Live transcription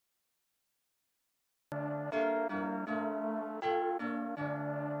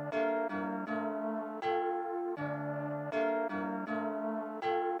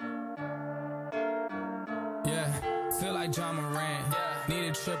Feel like John Morant, need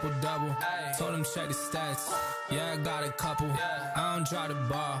a triple-double. Told him check the stats, yeah, I got a couple. I don't drop the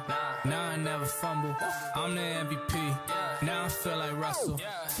ball, now I never fumble. I'm the MVP, now I feel like Russell.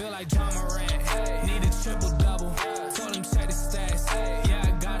 Feel like John Morant, need a triple-double. Told him check the stats, yeah,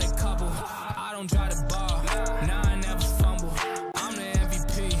 I got a couple. I don't drop the ball, now I never fumble. I'm the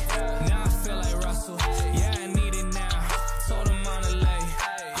MVP, now I feel like Russell. Yeah, I need it now, told him on the lay.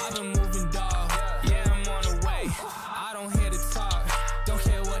 I've been moving, dog, yeah, I'm on the way. I don't hear the talk, don't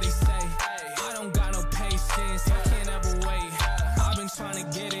care what they say. I don't got no patience, I can't ever wait. I've been trying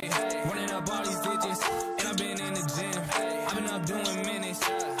to get it, running up all these digits, and I've been in the gym. I've been up doing minutes,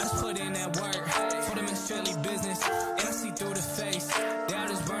 I just put in that work. Told them it's strictly business, and I see through the face. They all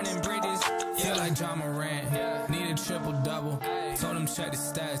just burning bridges. Feel like John Morant, need a triple-double. Told him check the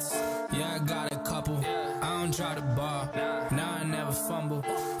stats, yeah, I got a couple. I don't drop the ball, now I never fumble.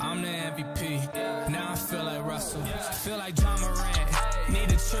 I'm the MVP, now I feel like Russell. Feel like John Morant,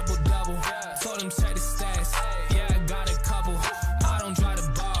 need a triple-double. Told him check the stats, yeah, I got a couple. I don't drop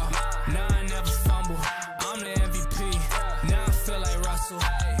the ball, now I never fumble. I'm the MVP, now I feel like Russell.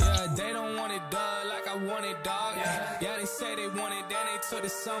 Yeah, they don't want it, dog, like I want it, dog. Yeah, they say they want it, then they took the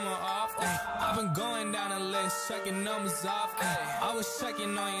summer off. I've been going down the list, checking numbers off. I was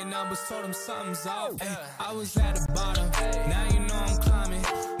checking on your numbers, told them something's off. I was at the bottom, now you know I'm climbing.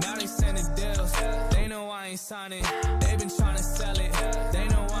 Now they sending deals, they know I ain't signing. They been trying to sell it, they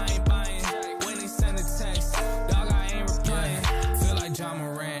know I ain't buying. When they send a text, dog, I ain't replying. Feel like John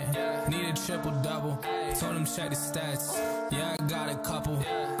Morant, need a triple-double. Told him check the stats, yeah, I got a couple.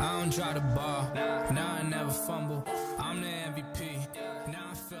 I don't drop the ball, now I never fumble. I'm the MVP, now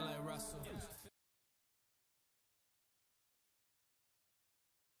I feel like Russell.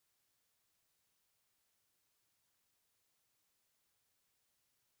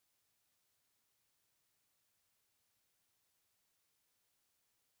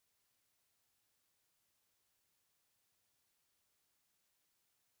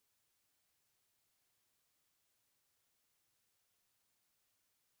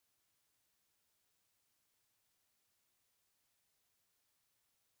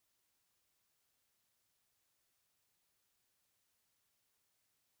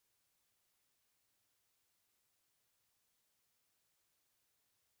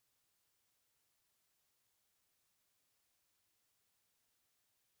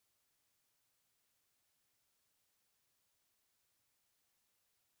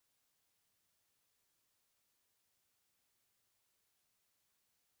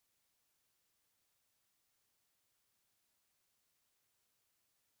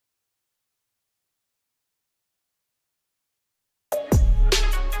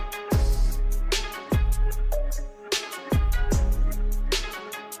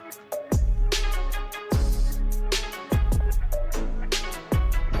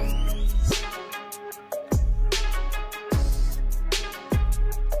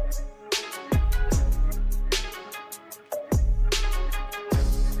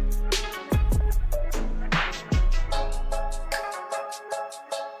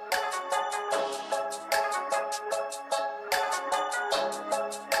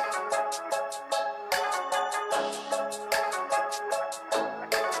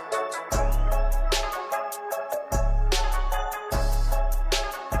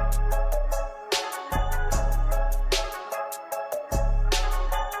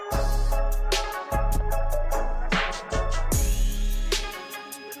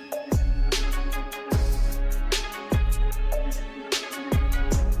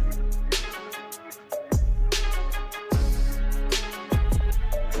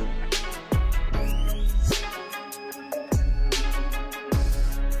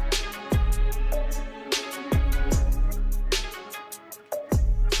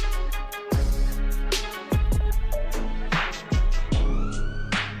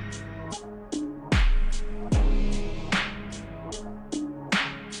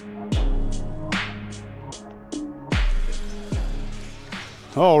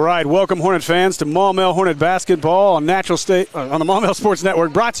 All right, welcome Hornet fans to Maumelle Hornet basketball on Natural State on the Maumelle Sports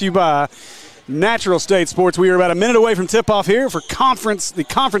Network, brought to you by Natural State Sports. We are about a minute away from tip-off here for the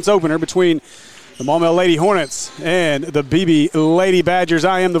conference opener between the Maumelle Lady Hornets and the Beebe Lady Badgers.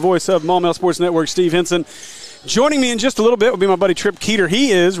 I am the voice of Maumelle Sports Network, Steve Henson. Joining me in just a little bit will be my buddy Trip Keeter.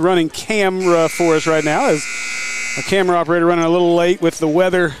 He is running camera for us right now, as our camera operator running a little late with the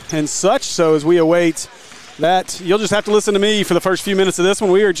weather and such. So as we await that, you'll just have to listen to me for the first few minutes of this one.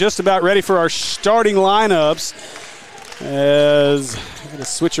 We are just about ready for our starting lineups. As I'm going to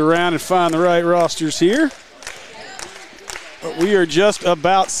switch around and find the right rosters here. But we are just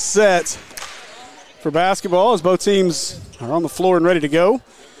about set for basketball as both teams are on the floor and ready to go.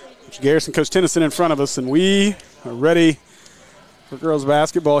 Coach Garrison, Coach Tennyson in front of us, and we are ready for girls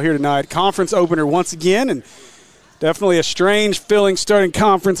basketball here tonight. Conference opener once again, and definitely a strange feeling starting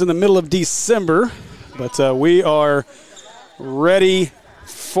conference in the middle of December, but we are ready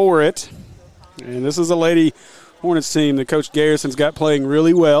for it. And this is a Lady Hornets team that Coach Garrison's got playing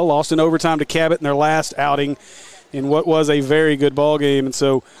really well. Lost in overtime to Cabot in their last outing in what was a very good ball game. And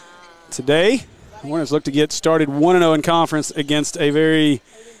so today, the Hornets look to get started 1-0 in conference against a very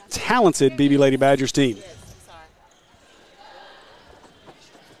talented Beebe Lady Badgers team.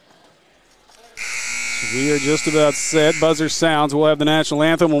 So we are just about set. Buzzer sounds. We'll have the national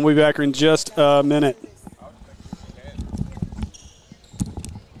anthem. We'll be back in just a minute.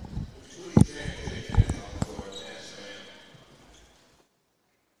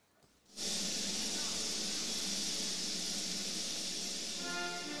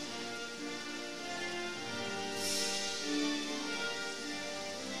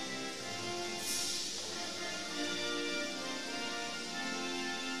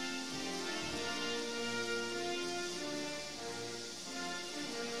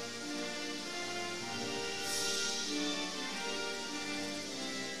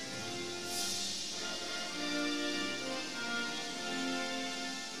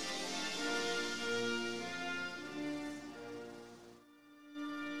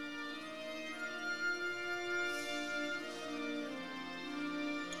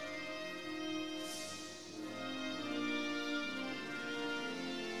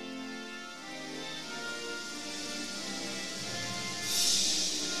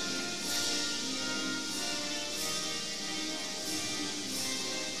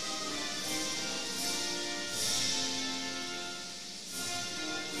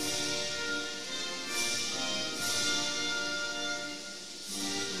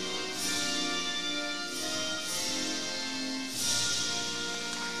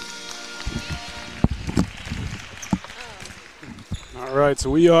 All right, so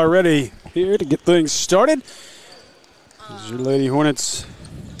we are ready here to get things started. As your Lady Hornets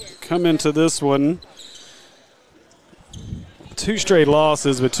come into this one. 2 straight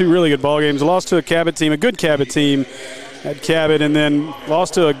losses, but 2 really good ball games. Lost to a Cabot team, a good Cabot team at Cabot, and then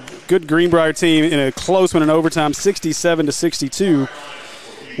lost to a good Greenbrier team in a close one in overtime, 67-62.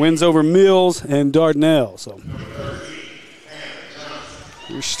 Wins over Mills and Dardanelle. So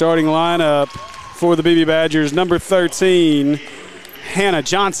your starting lineup for the Beebe Badgers, number 13, Hannah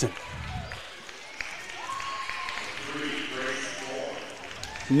Johnson.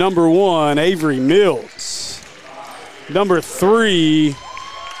 Number 1, Avery Mills. Number 3,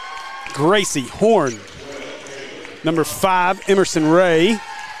 Gracie Horn. Number 5, Emerson Ray.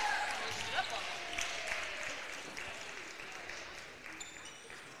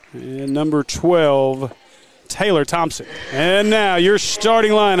 And number 12, Taylor Thompson. And now your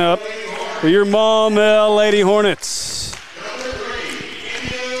starting lineup for your Maumelle Lady Hornets.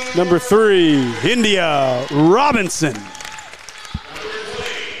 Number 3, India Robinson.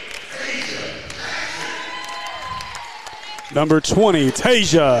 Number 20,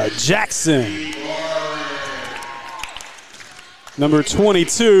 Tasia Jackson. Number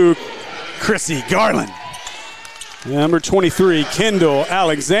 22, Chrissy Garland. Number 23, Kendall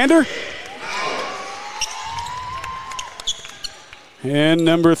Alexander. And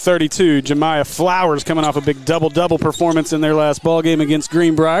number 32, Jemiah Flowers, coming off a big double-double performance in their last ball game against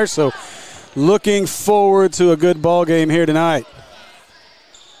Greenbrier. So looking forward to a good ball game here tonight.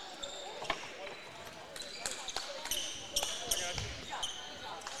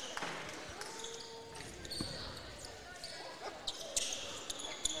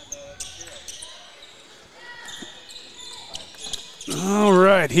 All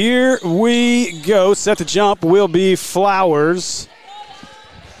right, here we go. Set to jump will be Flowers.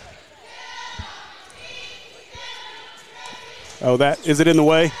 Oh, is it in the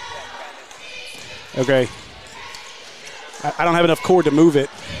way? Okay. I don't have enough cord to move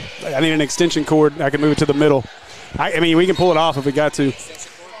it. I need an extension cord. I can move it to the middle. I mean, we can pull it off if we got to.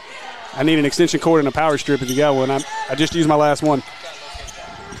 I need an extension cord and a power strip if you got one. I just used my last one.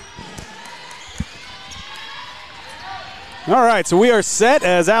 All right, so we are set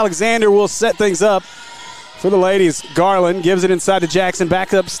as Alexander will set things up for the ladies. Garland gives it inside to Jackson,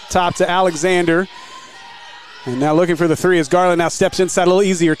 back up top to Alexander. And now looking for the 3 as Garland now steps inside a little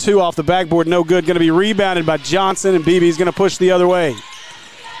easier. 2 off the backboard, no good. Going to be rebounded by Johnson, and Beebe's going to push the other way.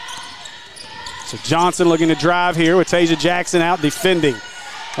 So Johnson looking to drive here with Tasia Jackson out defending.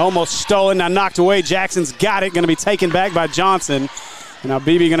 Almost stolen, now knocked away. Jackson's got it, going to be taken back by Johnson. And now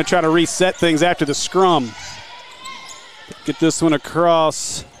Beebe going to try to reset things after the scrum. Get this one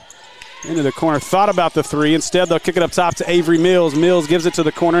across into the corner. Thought about the three. Instead, they'll kick it up top to Avery Mills. Mills gives it to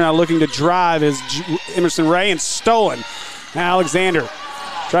the corner. Now looking to drive is Emerson Ray, and stolen. Now Alexander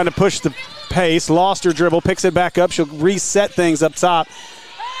trying to push the pace. Lost her dribble. Picks it back up. She'll reset things up top.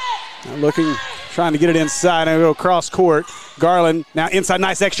 Now looking, trying to get it inside. And go across court. Garland now inside.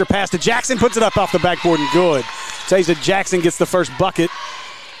 Nice extra pass to Jackson. Puts it up off the backboard and good. Tasia Jackson gets the first bucket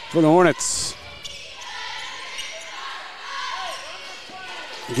for the Hornets.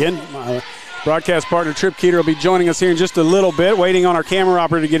 Again, my broadcast partner Trip Keeter will be joining us here in just a little bit, waiting on our camera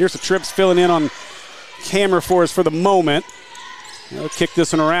operator to get here. So Trip's filling in on camera for us for the moment. They'll kick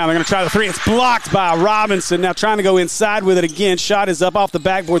this one around. They're going to try the three. It's blocked by Robinson. Now trying to go inside with it again. Shot is up off the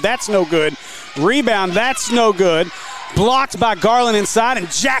backboard. That's no good. Rebound. That's no good. Blocked by Garland inside, and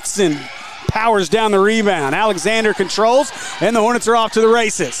Jackson powers down the rebound. Alexander controls, and the Hornets are off to the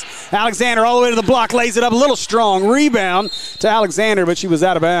races. Alexander all the way to the block, lays it up a little strong. Rebound to Alexander, but she was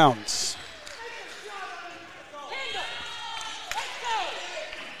out of bounds.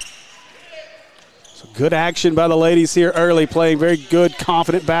 So good action by the ladies here early, playing very good,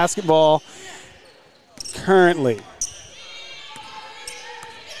 confident basketball currently.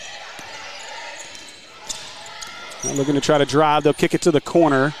 Now looking to try to drive. They'll kick it to the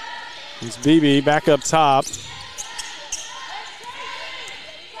corner. It's Beebe back up top.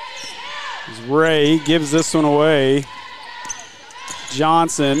 As Ray gives this one away.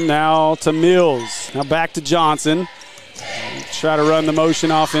 Johnson now to Mills. Now back to Johnson. Try to run the motion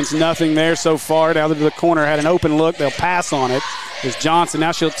offense. Nothing there so far. Down to the corner. Had an open look. They'll pass on it. There's Johnson.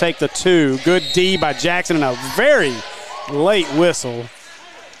 Now she'll take the two. Good D by Jackson and a very late whistle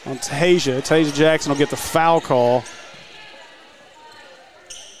on Tasia. Tasia Jackson will get the foul call.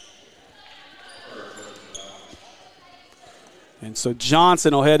 And so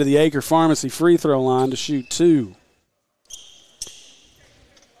Johnson will head to the Acre Pharmacy free throw line to shoot two.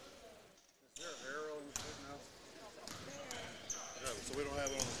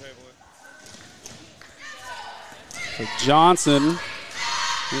 So Johnson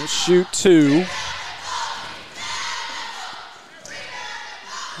will shoot two.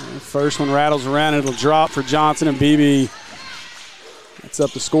 And the first one rattles around. It'll drop for Johnson, and Beebe. That's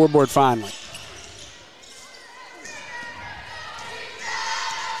up the scoreboard finally.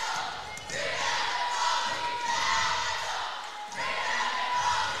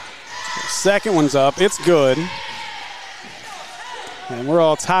 Second one's up. It's good. And we're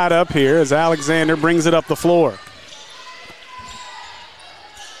all tied up here as Alexander brings it up the floor.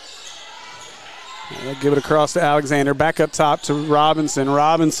 They'll give it across to Alexander. Back up top to Robinson.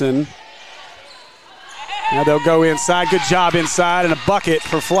 Robinson. Now they'll go inside. Good job inside, and a bucket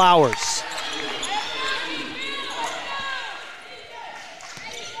for Flowers.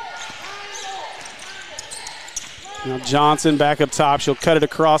 Now Johnson back up top. She'll cut it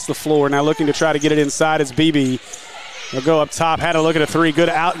across the floor. Now looking to try to get it inside is Beebe. They'll go up top. Had a look at a three. Good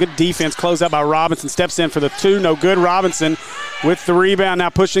defense. Closed out by Robinson. Steps in for the two. No good. Robinson with the rebound.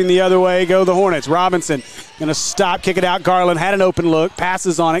 Now pushing the other way. Go the Hornets. Robinson going to stop. Kick it out. Garland had an open look.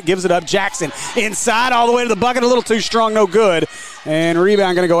 Passes on it. Gives it up. Jackson inside all the way to the bucket. A little too strong. No good. And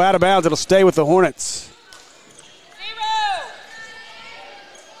rebound going to go out of bounds. It'll stay with the Hornets.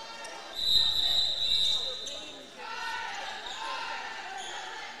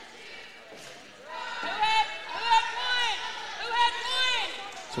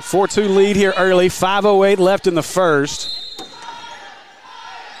 So 4-2 lead here early. 5:08 left in the first.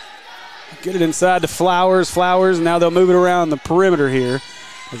 Get it inside to Flowers. Flowers, and now they'll move it around the perimeter here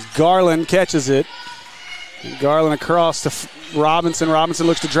as Garland catches it. And Garland across to Robinson. Robinson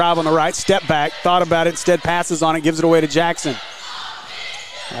looks to drive on the right. Step back. Thought about it. Instead passes on it. Gives it away to Jackson.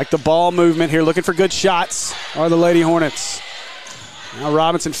 Like the ball movement here. Looking for good shots are the Lady Hornets. Now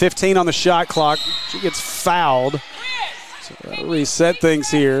Robinson 15 on the shot clock. She gets fouled. So that'll reset things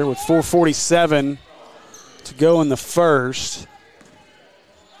here with 4:47 to go in the first.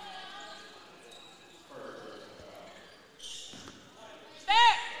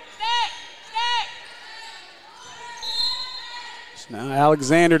 So now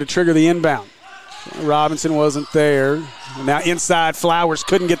Alexander to trigger the inbound. Robinson wasn't there. Now inside, Flowers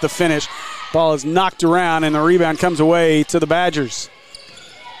couldn't get the finish. Ball is knocked around, and the rebound comes away to the Badgers.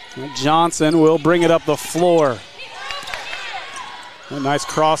 Johnson will bring it up the floor. A nice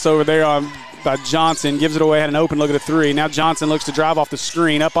crossover there by Johnson. Gives it away. Had an open look at a three. Now Johnson looks to drive off the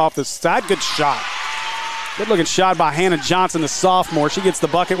screen. Up off the side. Good shot. Good looking shot by Hannah Johnson, the sophomore. She gets the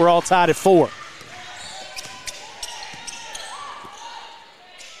bucket. We're all tied at 4.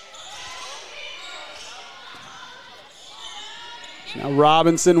 Now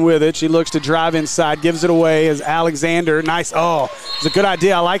Robinson with it. She looks to drive inside, gives it away as Alexander. Nice. Oh, it's a good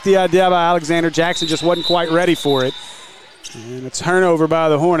idea. I like the idea by Alexander. Jackson just wasn't quite ready for it. And a turnover by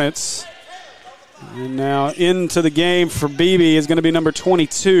the Hornets. And now into the game for Beebe is going to be number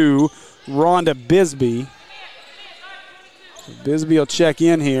 22, Rhonda Bisbee. So Bisbee will check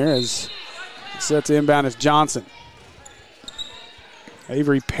in here as set to inbound as Johnson.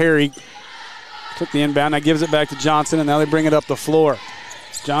 Avery Perry took the inbound, now gives it back to Johnson, and now they bring it up the floor.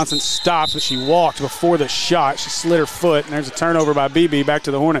 Johnson stops, but she walked before the shot. She slid her foot, and there's a turnover by Beebe back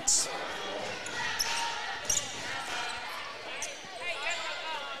to the Hornets.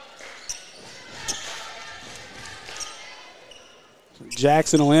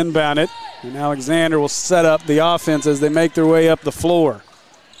 Jackson will inbound it, and Alexander will set up the offense as they make their way up the floor.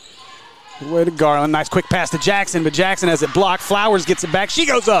 Good way to Garland. Nice quick pass to Jackson, but Jackson has it blocked. Flowers gets it back. She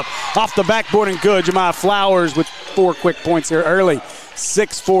goes up off the backboard and good. Jemiah Flowers with 4 quick points here early.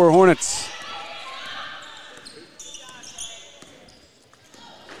 6-4 Hornets.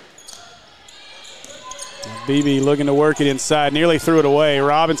 Beebe looking to work it inside. Nearly threw it away.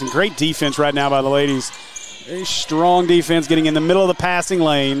 Robinson, great defense right now by the ladies. Very strong defense getting in the middle of the passing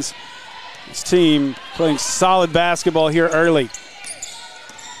lanes. This team playing solid basketball here early.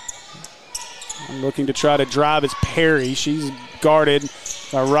 Looking to try to drive is Perry. She's guarded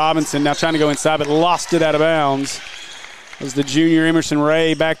by Robinson. Now trying to go inside, but lost it out of bounds. As the junior Emerson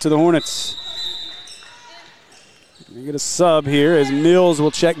Ray back to the Hornets. We get a sub here as Mills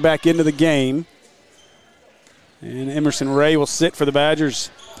will check back into the game. And Emerson Ray will sit for the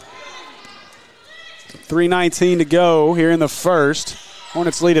Badgers. 3:19 to go here in the first.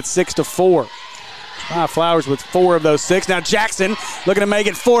 Hornets lead at 6-4. Flowers with 4 of those 6. Now Jackson looking to make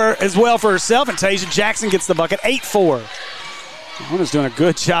it 4 as well for herself, and Tasia Jackson gets the bucket, 8-4. Hornets doing a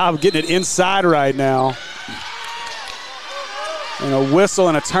good job getting it inside right now. And a whistle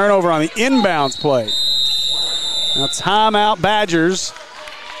and a turnover on the inbounds play. Now timeout Badgers.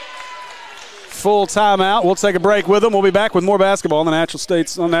 Full timeout. We'll take a break with them. We'll be back with more basketball on the Natural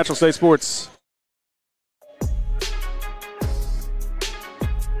State Sports.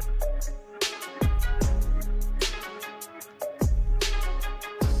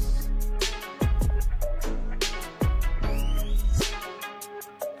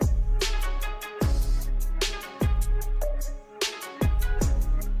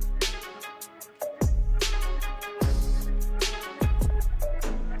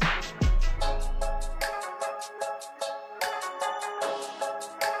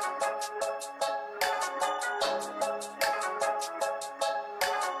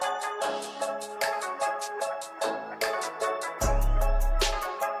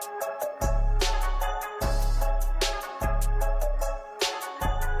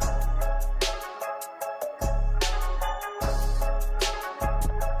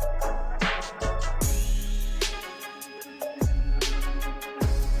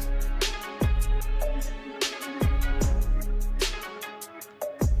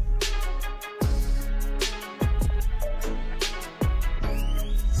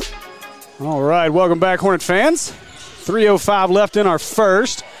 All right, welcome back, Hornet fans. 3:05 left in our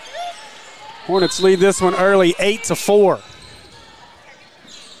first. Hornets lead this one early, 8-4.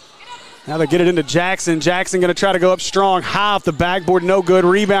 Now they get it into Jackson. Jackson going to try to go up strong, high off the backboard, no good.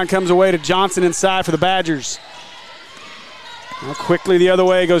 Rebound comes away to Johnson inside for the Badgers. Now quickly the other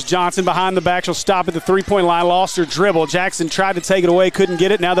way goes Johnson behind the back. She'll stop at the three-point line, lost her dribble. Jackson tried to take it away, couldn't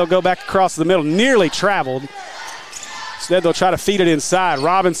get it. Now they'll go back across the middle, nearly traveled. Instead, they'll try to feed it inside.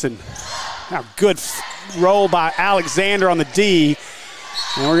 Robinson. Now good roll by Alexander on the D.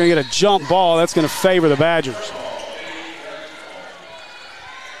 And we're going to get a jump ball. That's going to favor the Badgers.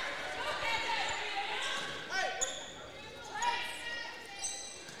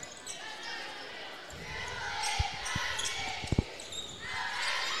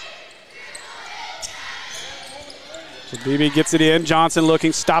 So Beebe gets it in. Johnson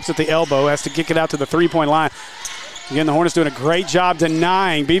looking, stops at the elbow, has to kick it out to the three-point line. Again, the Hornets doing a great job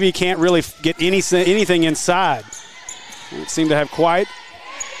denying. Beebe can't really get anything inside. They seem to have quite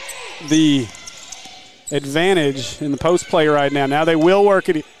the advantage in the post play right now. Now they will work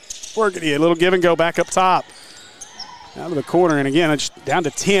it in. A little give and go back up top. Out of the corner, and again, it's down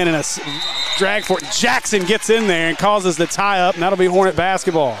to 10 and a drag for it. Jackson gets in there and causes the tie up, and that'll be Hornet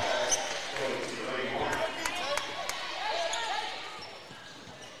basketball.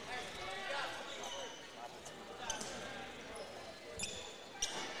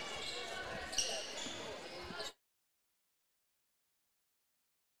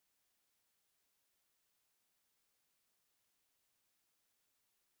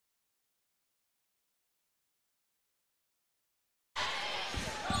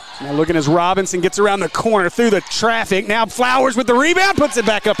 Now looking as Robinson gets around the corner through the traffic. Now Flowers with the rebound, puts it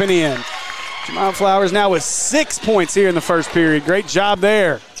back up and in. Jamal Flowers now with 6 points here in the first period. Great job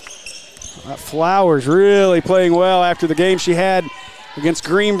there. Flowers really playing well after the game she had against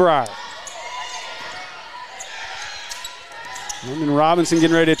Greenbrier. And then Robinson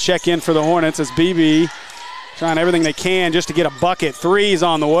getting ready to check in for the Hornets as Beebe trying everything they can just to get a bucket. Three's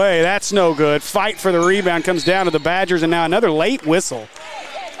on the way. That's no good. Fight for the rebound comes down to the Badgers, and now another late whistle.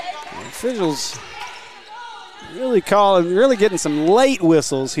 The officials really getting some late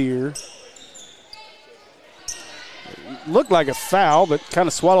whistles here. Looked like a foul, but kind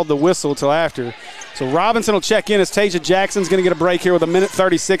of swallowed the whistle until after. So Robinson will check in as Tasia Jackson's going to get a break here with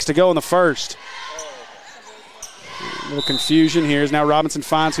 1:36 to go in the first. A little confusion here as now Robinson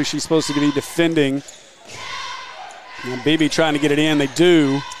finds who she's supposed to be defending. And Beebe trying to get it in. They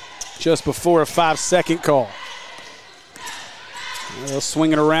do just before a 5-second call. They'll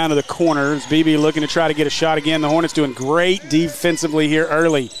swing it around to the corner. It's Beebe looking to try to get a shot again. The Hornets doing great defensively here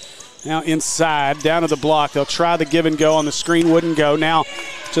early. Now inside, down to the block. They'll try the give and go on the screen. Wouldn't go. Now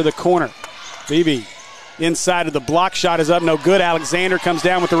to the corner. Beebe inside of the block. Shot is up. No good. Alexander comes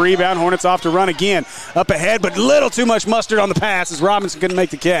down with the rebound. Hornets off to run again. Up ahead, but little too much mustard on the pass as Robinson couldn't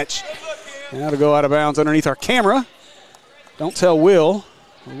make the catch. Now to go out of bounds underneath our camera. Don't tell Will,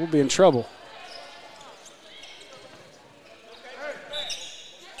 or we'll be in trouble.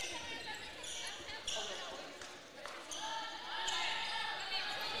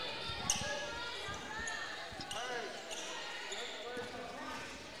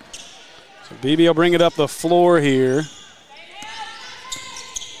 So Beebe will bring it up the floor here.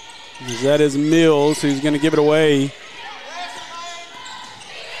 That is Mills, who's going to give it away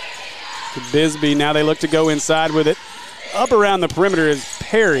to Bisbee. Now they look to go inside with it. Up around the perimeter is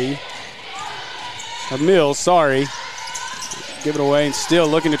Perry. Or Mills, sorry. Give it away and still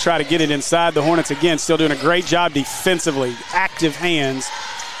looking to try to get it inside. The Hornets again still doing a great job defensively. Active hands.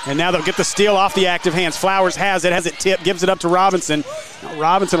 And now they'll get the steal off the active hands. Flowers has it tipped, gives it up to Robinson. Now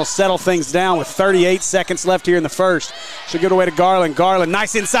Robinson will settle things down with 38 seconds left here in the first. She'll give it away to Garland. Garland,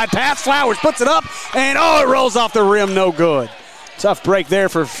 nice inside pass. Flowers puts it up, and it rolls off the rim, no good. Tough break there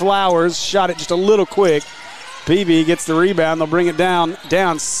for Flowers. Shot it just a little quick. Beebe gets the rebound. They'll bring it down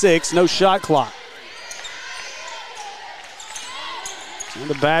 6. No shot clock. And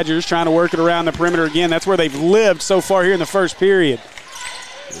the Badgers trying to work it around the perimeter again. That's where they've lived so far here in the first period.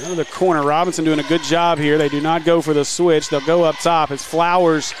 Into the corner. Robinson doing a good job here. They do not go for the switch. They'll go up top. It's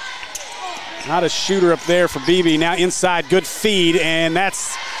Flowers. Not a shooter up there for Beebe. Now inside. Good feed. And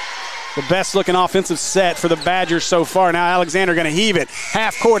that's the best looking offensive set for the Badgers so far. Now Alexander going to heave it.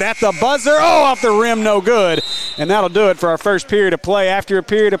 Half court at the buzzer. Oh, off the rim, no good. And that'll do it for our first period of play. After a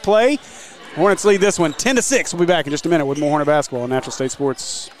period of play, Hornets lead this one 10-6. We'll be back in just a minute with more Hornet basketball on Natural State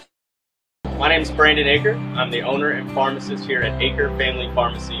Sports. My name is Brandon Aker. I'm the owner and pharmacist here at Aker Family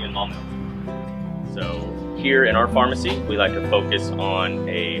Pharmacy in Maumelle. So here in our pharmacy, we like to focus on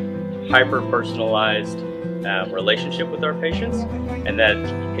a hyper-personalized relationship with our patients, and that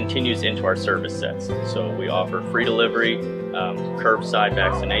continues into our service sets. So we offer free delivery, curbside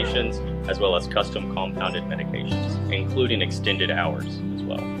vaccinations, as well as custom compounded medications, including extended hours as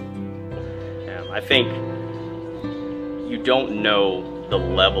well. I think you don't know the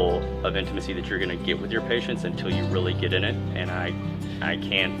level of intimacy that you're going to get with your patients until you really get in it, and I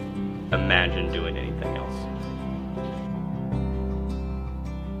can't imagine doing anything else.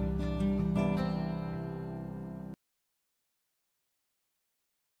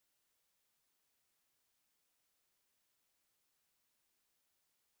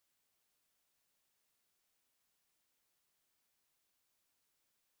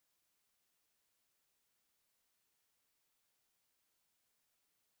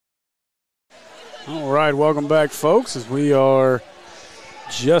 All right, welcome back, folks, as we are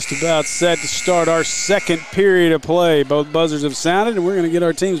just about set to start our second period of play. Both buzzers have sounded, and we're going to get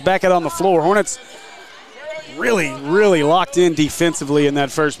our teams back out on the floor. Hornets really locked in defensively in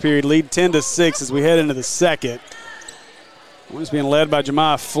that first period. Lead 10-6 as we head into the second. Hornets being led by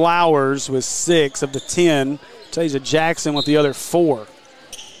Jemiah Flowers with 6 of the 10. Tasia Jackson with the other 4.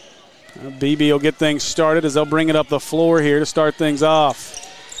 Beebe will get things started as they'll bring it up the floor here to start things off.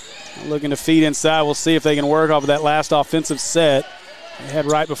 Looking to feed inside. We'll see if they can work off of that last offensive set they had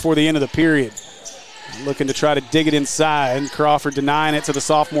right before the end of the period. Looking to try to dig it inside. And Crawford denying it to the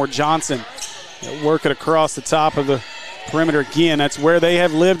sophomore Johnson. They'll work it across the top of the perimeter again. That's where they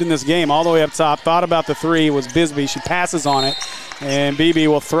have lived in this game, all the way up top. Thought about the three. It was Bisbee. She passes on it. And Beebe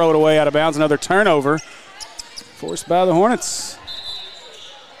will throw it away out of bounds. Another turnover forced by the Hornets.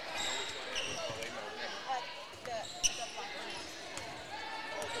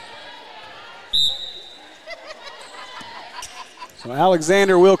 So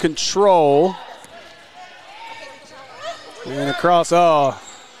Alexander will control. And across,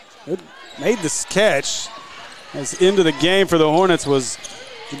 it made this catch. As into the game for the Hornets was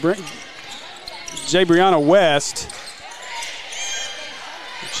Jabrianna West.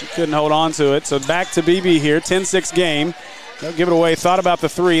 She couldn't hold on to it. So back to Beebe here, 10-6 game. They'll give it away, thought about the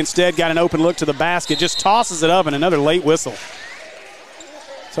three. Instead, got an open look to the basket. Just tosses it up and another late whistle.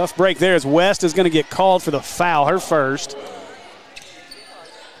 Tough break there as West is going to get called for the foul, her first.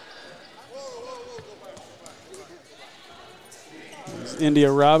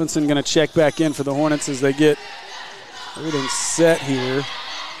 India Robinson going to check back in for the Hornets as they get everything set here.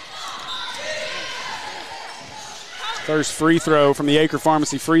 First free throw from the Acre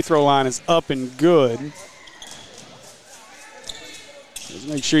Pharmacy free throw line is up and good. Just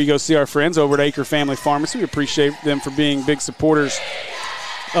make sure you go see our friends over at Acre Family Pharmacy. We appreciate them for being big supporters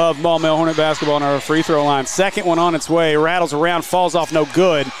of Maumelle Hornet basketball on our free throw line. Second one on its way, rattles around, falls off, no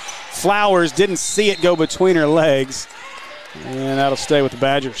good. Flowers didn't see it go between her legs, and that'll stay with the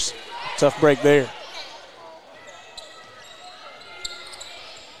Badgers. Tough break there.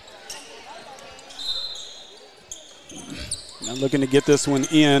 Now looking to get this one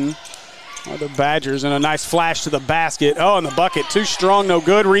in are the Badgers, and a nice flash to the basket. Oh, and the bucket, too strong, no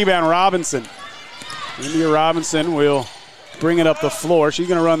good. Rebound, Robinson. India Robinson will bring it up the floor. She's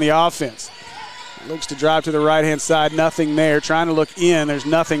going to run the offense. Looks to drive to the right-hand side, nothing there. Trying to look in, there's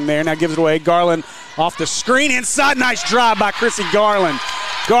nothing there. Now gives it away. Garland off the screen inside. Nice drive by Chrissy Garland.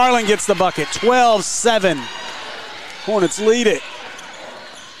 Garland gets the bucket, 12-7. Hornets lead it.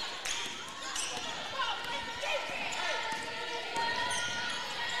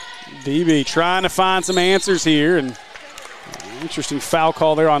 Beebe trying to find some answers here, and interesting foul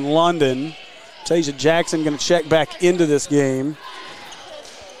call there on London. Tasia Jackson going to check back into this game.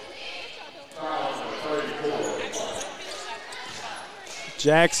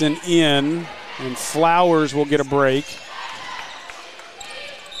 Jackson in, and Flowers will get a break.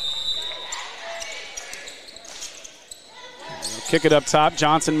 Kick it up top.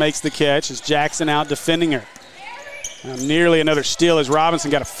 Johnson makes the catch as Jackson out defending her. Nearly another steal as Robinson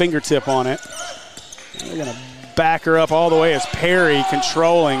got a fingertip on it. They're going to back her up all the way as Perry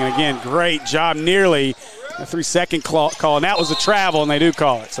controlling. And again, great job. Nearly a 3-second call. And that was a travel, and they do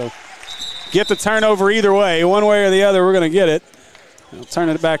call it. So get the turnover either way. One way or the other, we're going to get it. They'll turn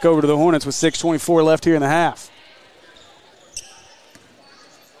it back over to the Hornets with 6:24 left here in the half.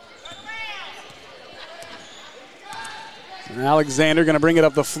 And Alexander going to bring it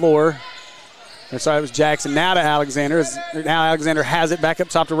up the floor. Sorry, it was Jackson. Now to Alexander. Now Alexander has it back up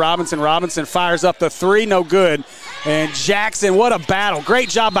top to Robinson. Robinson fires up the three, no good. And Jackson, what a battle. Great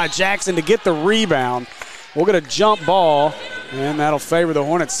job by Jackson to get the rebound. We'll get a jump ball, and that'll favor the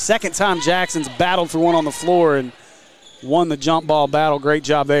Hornets. Second time Jackson's battled for one on the floor and won the jump ball battle. Great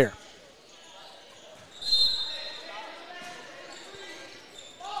job there.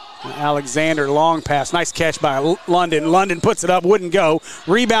 Alexander, long pass. Nice catch by London. London puts it up, wouldn't go.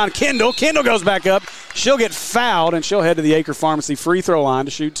 Rebound, Kendall. Kendall goes back up. She'll get fouled, and she'll head to the Acre Pharmacy free throw line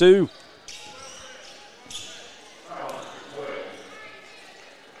to shoot two.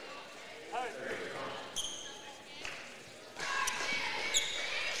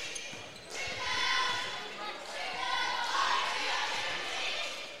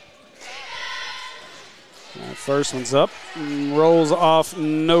 First one's up, rolls off,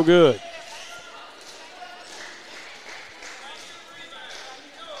 no good.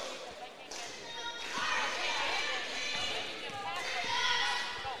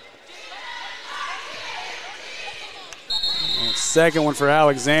 Second one for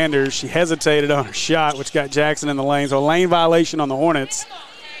Alexander. She hesitated on her shot, which got Jackson in the lane. So a lane violation on the Hornets.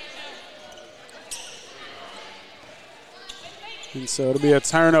 And so it'll be a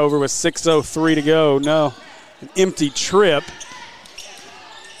turnover with 6:03 to go. No. An empty trip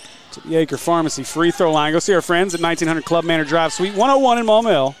to the Acre Pharmacy free throw line. Go see our friends at 1900 Club Manor Drive, Suite 101 in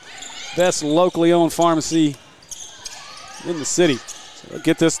Maumelle. Best locally owned pharmacy in the city. So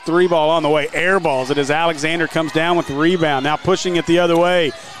get this three ball on the way. Air balls it as Alexander comes down with the rebound. Now pushing it the other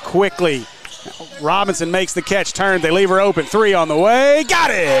way quickly. Robinson makes the catch, turned. They leave her open. Three on the way.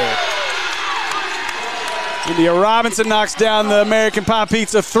 Got it! India Robinson knocks down the American Pie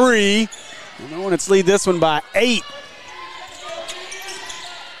Pizza three. And the Hornets lead this one by 8.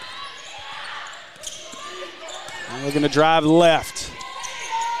 Looking to drive left.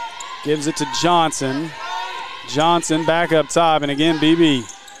 Gives it to Johnson. Johnson back up top. And again, Beebe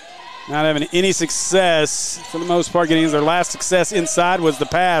not having any success for the most part. Getting their last success inside was the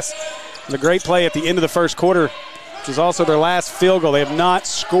pass. It was a great play at the end of the first quarter, which was also their last field goal. They have not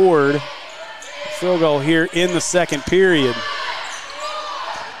scored a field goal here in the second period.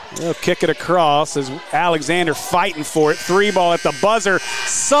 They'll kick it across as Alexander fighting for it. 3-ball at the buzzer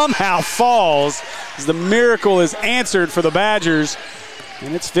somehow falls as the miracle is answered for the Badgers,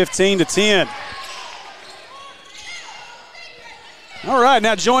 and it's 15-10. All right,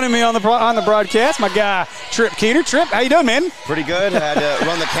 now joining me on the broadcast, my guy Trip Keener. Trip, how you doing, man? Pretty good. I had to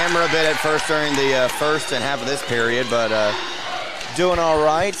run the camera a bit at first during the first and half of this period, but doing all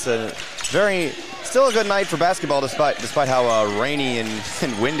right. Still a good night for basketball, despite how rainy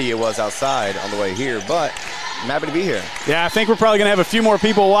and windy it was outside on the way here. But I'm happy to be here. Yeah, I think we're probably going to have a few more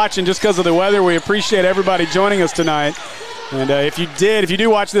people watching just because of the weather. We appreciate everybody joining us tonight. And if you do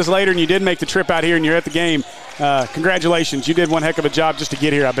watch this later and you did make the trip out here and you're at the game, congratulations. You did one heck of a job just to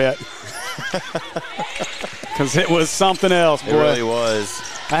get here, I bet. Because it was something else, boy. It really was.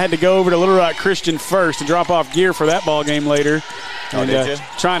 I had to go over to Little Rock Christian first and drop off gear for that ball game later. Oh, did you?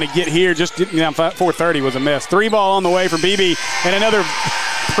 Trying to get here, 4:30 was a mess. 3-ball on the way for Beebe, and another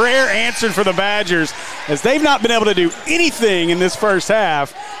prayer answered for the Badgers, as they've not been able to do anything in this first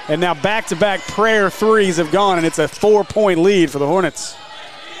half, and now back-to-back prayer threes have gone, and it's a 4-point lead for the Hornets.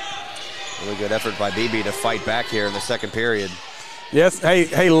 Really good effort by Beebe to fight back here in the second period. Yes,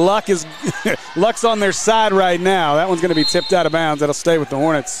 hey, Luck's on their side right now. That one's going to be tipped out of bounds. That'll stay with the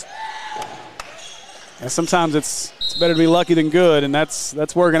Hornets. And sometimes it's better to be lucky than good, and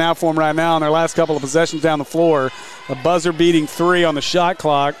that's working out for them right now on their last couple of possessions down the floor. A buzzer-beating 3 on the shot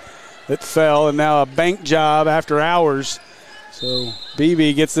clock that fell, and now a bank job after hours. So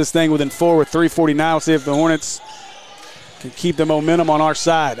Beebe gets this thing within 4 with 3:49. We'll see if the Hornets can keep the momentum on our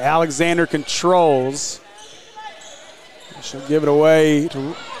side. Alexander controls. She'll give it away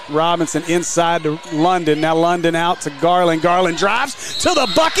to Robinson inside to London. Now London out to Garland. Garland drives to the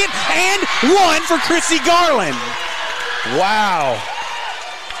bucket and one for Chrissy Garland. Wow.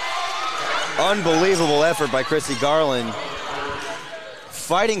 Unbelievable effort by Chrissy Garland.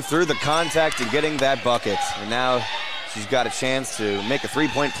 Fighting through the contact and getting that bucket. And now she's got a chance to make a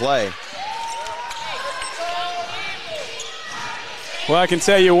 3-point play. Well, I can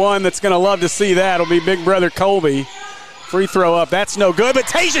tell you one that's going to love to see that will be big brother Colby. Free throw up, that's no good, but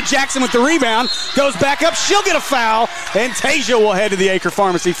Tasia Jackson with the rebound, goes back up, she'll get a foul, and Tasia will head to the Acre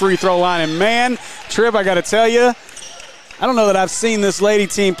Pharmacy free throw line. And man, Trip, I got to tell you, I don't know that I've seen this lady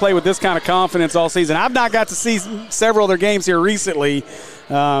team play with this kind of confidence all season. I've not got to see several of their games here recently,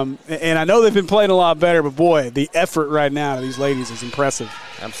 and I know they've been playing a lot better, but boy, the effort right now of these ladies is impressive.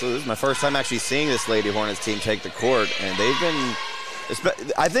 Absolutely. This is my first time actually seeing this Lady Hornets team take the court, and they've been –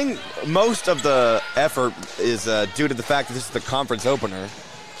 I think most of the effort is due to the fact that this is the conference opener,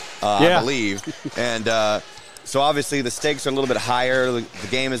 I believe. And so obviously the stakes are a little bit higher. The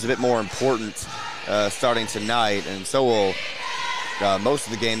game is a bit more important starting tonight, and so will most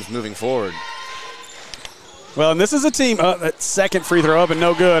of the games moving forward. Well, and this is a team, that second free throw up and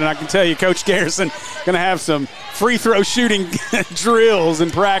no good. And I can tell you, Coach Garrison going to have some free throw shooting drills and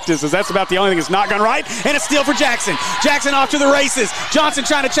practices. That's about the only thing that's not gone right. And a steal for Jackson. Jackson off to the races. Johnson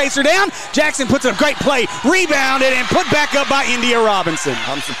trying to chase her down. Jackson puts in a great play, rebounded, and put back up by India Robinson.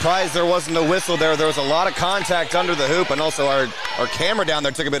 I'm surprised there wasn't a whistle there. There was a lot of contact under the hoop, and also our camera down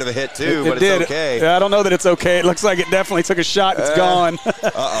there took a bit of a hit too, but it's okay. Yeah, I don't know that it's okay. It looks like it definitely took a shot. It's gone.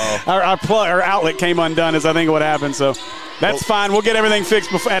 Uh-oh. Our outlet came undone is I think what happened, so that's fine. We'll get everything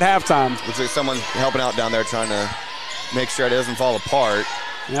fixed at halftime. Looks like someone's helping out down there trying to make sure it doesn't fall apart.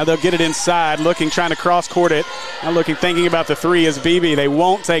 Now they'll get it inside, trying to cross-court it. Now thinking about the three as Beebe. They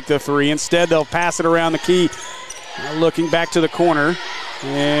won't take the three. Instead, they'll pass it around the key. Now looking back to the corner.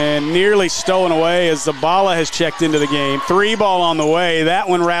 And nearly stolen away as Zabala has checked into the game. 3-ball on the way. That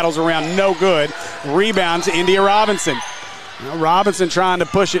one rattles around, no good. Rebound to India Robinson. Now Robinson trying to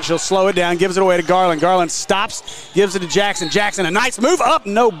push it. She'll slow it down, gives it away to Garland. Garland stops, gives it to Jackson. Jackson, a nice move up,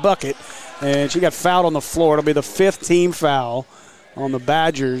 no bucket. And she got fouled on the floor. It'll be the 5th team foul on the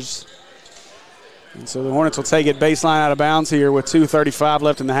Badgers. And so the Hornets will take it baseline out of bounds here with 2:35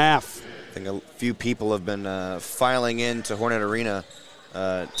 left in the half. I think a few people have been filing into Hornet Arena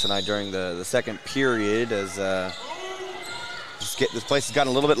tonight during the second period as this place has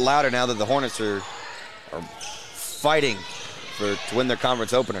gotten a little bit louder now that the Hornets are fighting to win their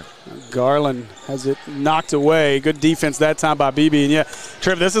conference opener. Garland has it knocked away. Good defense that time by Beebe. And yeah,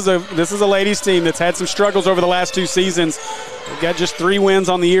 Trip, this is a ladies team that's had some struggles over the last 2 seasons. They've got just 3 wins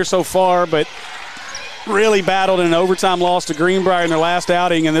on the year so far, but really battled in an overtime loss to Greenbrier in their last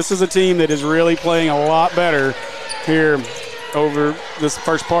outing. And this is a team that is really playing a lot better here over this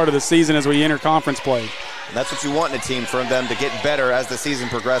first part of the season as we enter conference play. And that's what you want in a team, for them to get better as the season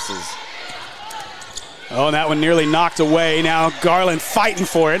progresses. Oh, and that one nearly knocked away. Now Garland fighting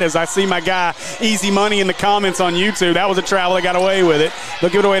for it as I see my guy Easy Money in the comments on YouTube. That was a travel that got away with it. They'll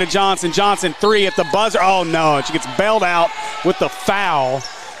give it away to Johnson. Johnson, 3 at the buzzer. Oh, no. She gets bailed out with the foul.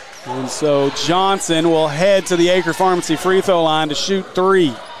 And so Johnson will head to the Acre Pharmacy free throw line to shoot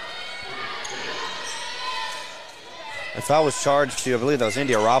 3. The foul was charged to, I believe that was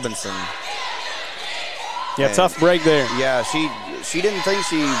India Robinson. Yeah, and tough break there. Yeah, she didn't think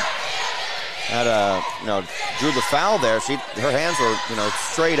she had drew the foul there. Her hands were,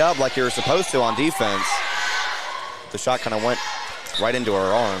 straight up like you were supposed to on defense. The shot kind of went right into her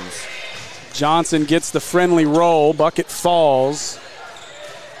arms. Johnson gets the friendly roll. Bucket falls.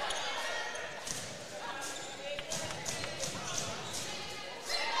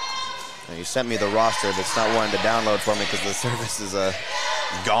 You sent me the roster that's not wanting to download for me because the service is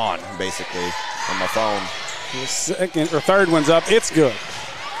gone, basically, on my phone. The second or third one's up. It's good.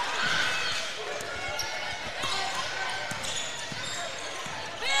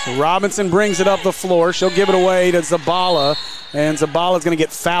 So Robinson brings it up the floor. She'll give it away to Zabala, and Zabala's going to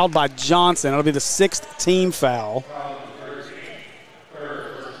get fouled by Johnson. It'll be the 6th team foul.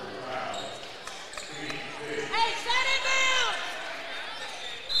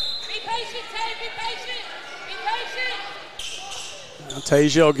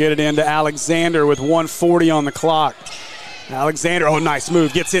 Tasia will get it into Alexander with 1:40 on the clock. Alexander, oh, nice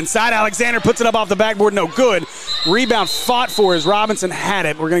move. Gets inside. Alexander puts it up off the backboard. No good. Rebound fought for as Robinson had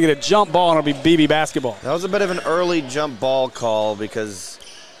it. We're going to get a jump ball, and it'll be Beebe basketball. That was a bit of an early jump ball call because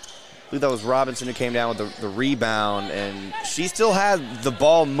I believe that was Robinson who came down with the rebound, and she still had the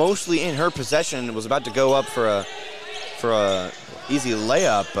ball mostly in her possession and was about to go up for a easy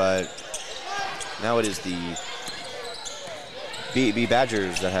layup, but now it is the Beebe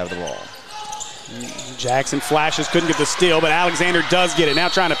Badgers that have the ball. Jackson flashes, couldn't get the steal, but Alexander does get it. Now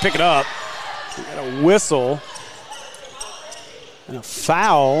trying to pick it up. We got a whistle and a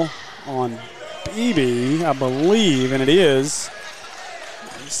foul on Beebe, I believe, and it is.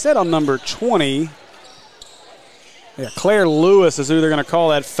 He said on number 20. Yeah, Claire Lewis is who they're going to call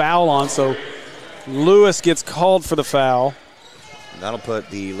that foul on, so Lewis gets called for the foul. That'll put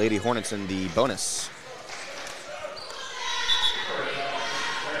the Lady Hornets in the bonus.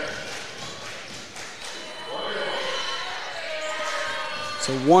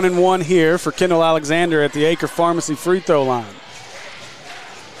 So 1-1 here for Kendall Alexander at the Acre Pharmacy free throw line.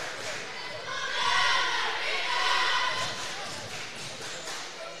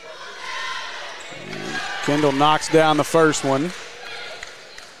 Kendall knocks down the first one.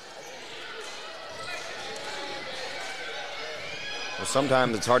 Well,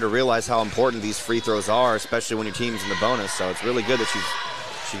 sometimes it's hard to realize how important these free throws are, especially when your team's in the bonus. So it's really good that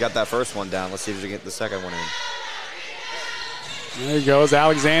she got that first one down. Let's see if she can get the second one in. There he goes.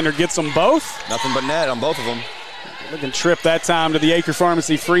 Alexander gets them both. Nothing but net on both of them. Looking trip that time to the Acre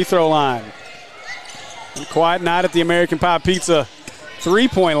Pharmacy free throw line. A quiet night at the American Pie Pizza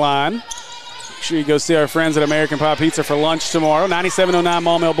three-point line. Make sure you go see our friends at American Pie Pizza for lunch tomorrow. 9709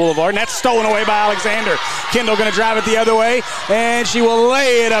 Maumelle Boulevard. And that's stolen away by Alexander. Kendall going to drive it the other way, and she will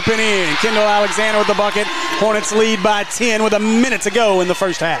lay it up and in. Kendall Alexander with the bucket. Hornets lead by 10 with a minute to go in the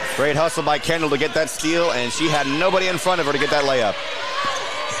first half. Great hustle by Kendall to get that steal, and she had nobody in front of her to get that layup.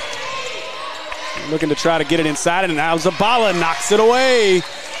 Looking to try to get it inside, and now Zabala knocks it away.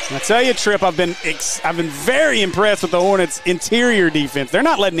 And I tell you, Tripp, I've been very impressed with the Hornets' interior defense. They're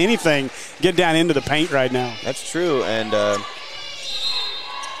not letting anything get down into the paint right now. That's true, and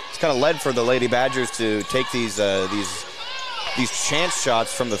it's kind of led for the Lady Badgers to take these chance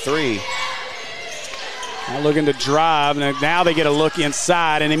shots from the three. Now looking to drive, and now they get a look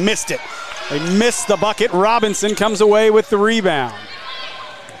inside, and they missed it. They missed the bucket. Robinson comes away with the rebound.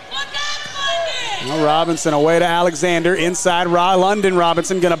 Well, Robinson away to Alexander. Inside, London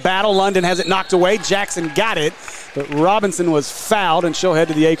Robinson going to battle. London has it knocked away. Jackson got it, but Robinson was fouled, and she'll head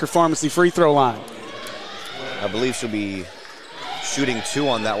to the Acre Pharmacy free throw line. I believe she'll be shooting 2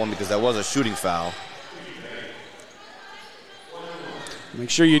 on that one because that was a shooting foul.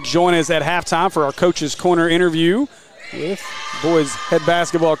 Make sure you join us at halftime for our Coach's Corner interview with boys head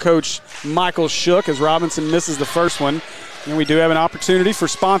basketball coach Michael Shook as Robinson misses the first one. And we do have an opportunity for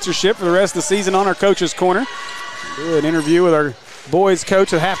sponsorship for the rest of the season on our Coach's Corner. We'll do an interview with our boys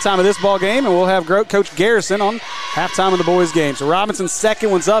coach at halftime of this ball game, and we'll have Coach Garrison on halftime of the boys game. So Robinson's second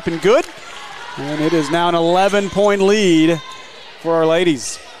one's up and good, and it is now an 11-point lead for our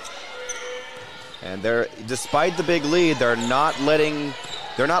ladies. And despite the big lead, they're not letting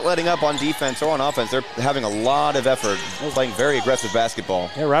up on defense or on offense. They're having a lot of effort, playing very aggressive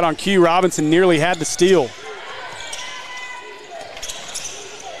basketball. Yeah, right on cue. Robinson nearly had the steal.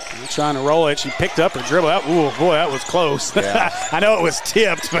 Trying to roll it. She picked up her dribble. Ooh, boy, that was close. Yeah. I know it was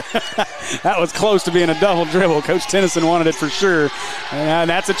tipped, but that was close to being a double dribble. Coach Tennyson wanted it for sure. And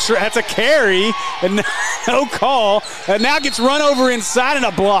that's a carry, and no call. And now gets run over inside and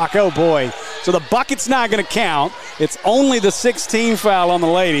a block. Oh, boy. So the bucket's not going to count. It's only the 16 foul on the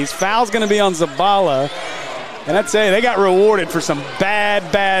ladies. Foul's going to be on Zabala. And I'd say they got rewarded for some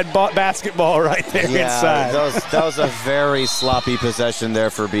bad basketball right there inside. That was a very sloppy possession there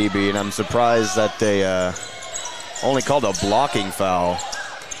for Beebe, and I'm surprised that they only called a blocking foul.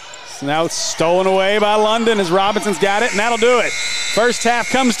 So now it's stolen away by London as Robinson's got it, and that'll do it. First half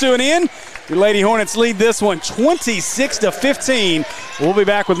comes to an end. Your Lady Hornets lead this one 26-15. We'll be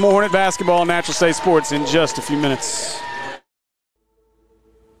back with more Hornet basketball and Natural State Sports in just a few minutes.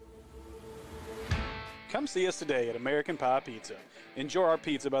 Come see us today at American Pie Pizza. Enjoy our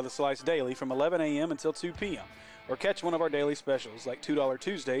pizza by the slice daily from 11 a.m. until 2 p.m. Or catch one of our daily specials like $2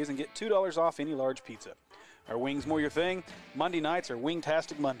 Tuesdays and get $2 off any large pizza. Are wings more your thing? Monday nights are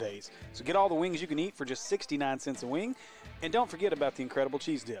Wingtastic Mondays. So get all the wings you can eat for just 69 cents a wing. And don't forget about the incredible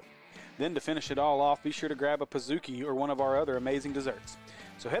cheese dip. Then to finish it all off, be sure to grab a Pizookie or one of our other amazing desserts.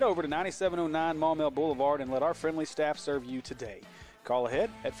 So head over to 9709 Maumelle Boulevard and let our friendly staff serve you today. Call ahead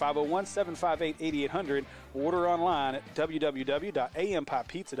at 501-758-8800 or order online at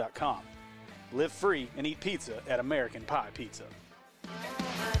www.ampiepizza.com. Live free and eat pizza at American Pie Pizza.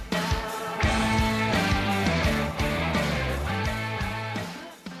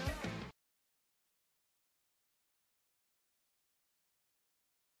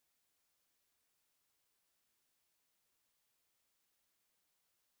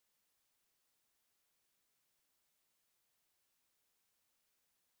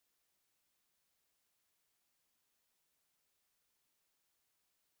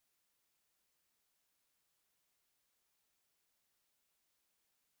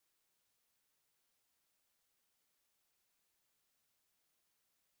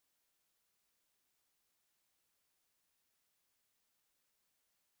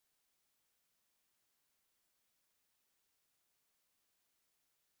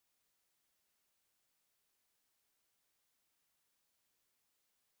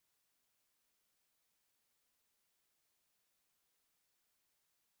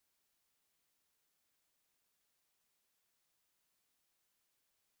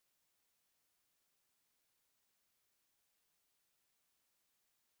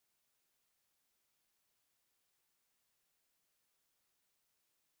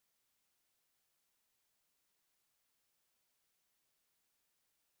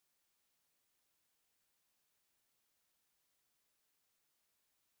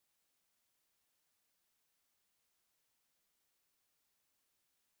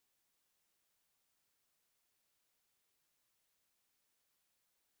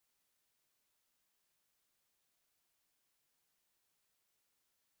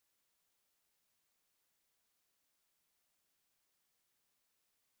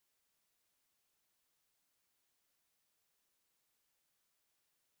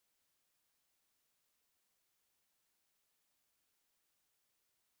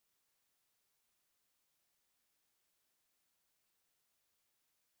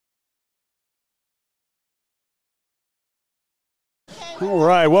 All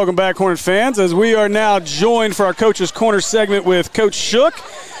right, welcome back, Hornet fans, as we are now joined for our Coach's Corner segment with Coach Shook,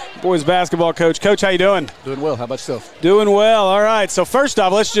 boys basketball coach. Coach, how you doing? Doing well. How about yourself? Doing well. All right. So first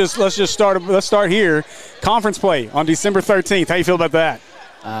off, let's start here. Conference play on December 13th. How you feel about that?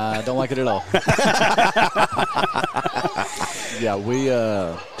 I don't like it at all. Yeah, when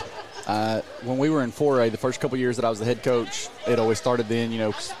we were in 4A, the first couple years that I was the head coach, it always started then. You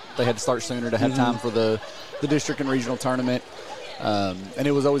know, they had to start sooner to have time for the district and regional tournament. And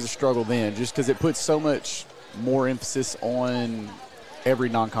it was always a struggle then, just because it puts so much more emphasis on every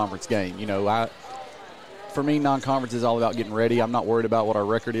non-conference game. You know, for me, non-conference is all about getting ready. I'm not worried about what our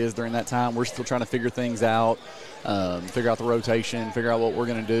record is during that time. We're still trying to figure things out, figure out the rotation, figure out what we're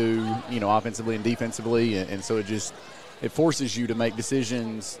going to do, you know, offensively and defensively. And so it forces you to make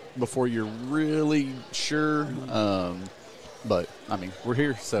decisions before you're really sure. But, I mean, we're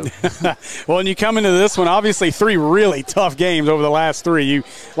here, so. Well, and you come into this one, obviously 3 really tough games over the last 3. You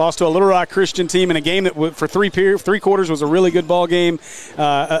lost to a Little Rock Christian team in a game that for three quarters was a really good ball game.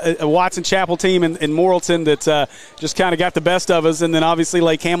 A Watson Chapel team in Morrilton that just kind of got the best of us. And then obviously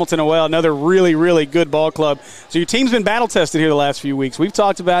Lake Hamilton, another really, really good ball club. So your team's been battle-tested here the last few weeks. We've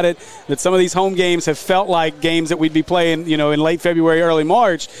talked about it, that some of these home games have felt like games that we'd be playing, you know, in late February, early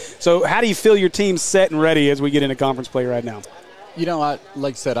March. So how do you feel your team's set and ready as we get into conference play right now? You know,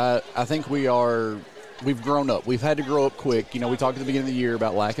 like I said, I think we are we've grown up. We've had to grow up quick. We talked at the beginning of the year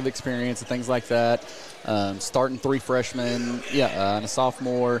about lack of experience and things like that. Starting 3 freshmen, and a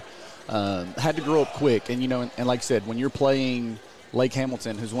sophomore. Had to grow up quick. And, and like I said, when you're playing Lake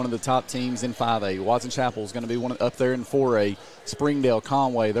Hamilton, who's one of the top teams in 5A, Watson Chapel is going to be one up there in 4A, Springdale,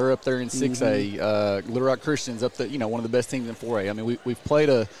 Conway, they're up there in 6A, Little Rock Christian's up there, one of the best teams in 4A. I mean, we've played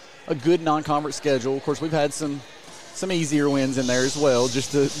a good non-conference schedule. Of course, we've had some easier wins in there as well,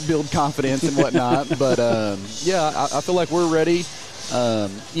 just to build confidence and whatnot. But, I feel like we're ready.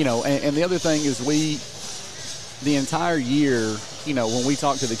 And the other thing is the entire year, when we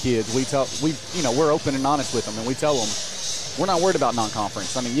talk to the kids, we're open and honest with them, and we tell them we're not worried about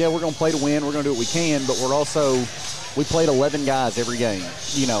non-conference. I mean, we're going to play to win. We're going to do what we can, but we played 11 guys every game.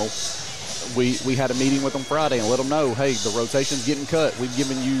 We had a meeting with them Friday and let them know, hey, the rotation's getting cut. We've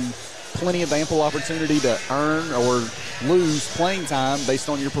given you plenty of ample opportunity to earn or lose playing time based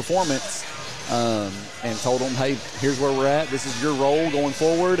on your performance, and told them, hey, here's where we're at. This is your role going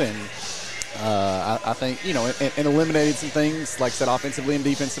forward. And I think, and eliminated some things, like I said, offensively and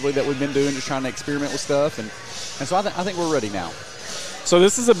defensively that we've been doing, just trying to experiment with stuff. And so I think we're ready now. So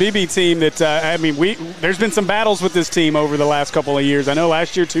this is a Beebe team that, there's been some battles with this team over the last couple of years. I know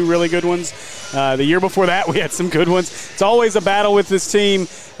last year 2 really good ones. The year before that we had some good ones. It's always a battle with this team.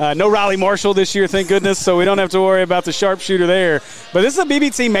 No Riley Marshall this year, thank goodness, so we don't have to worry about the sharpshooter there. But this is a Beebe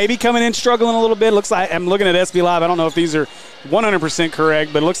team maybe coming in struggling a little bit. Looks like, I'm looking at SB Live, I don't know if these are 100%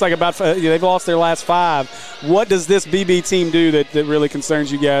 correct, but it looks like they've lost their last 5. What does this Beebe team do that really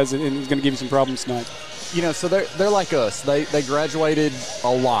concerns you guys and is going to give you some problems tonight? So they're like us. They graduated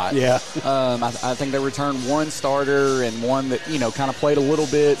a lot. Yeah. I think they returned 1 starter and 1 that kind of played a little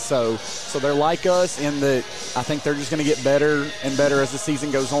bit. So they're like us in that I think they're just going to get better and better as the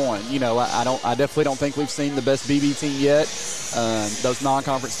season goes on. I definitely don't think we've seen the best Beebe team yet. Those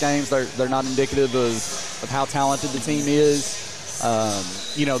non-conference games, they're not indicative of how talented the team is.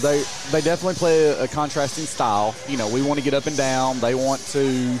 They definitely play a contrasting style. We want to get up and down. They want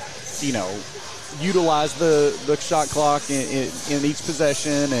to, utilize the shot clock in each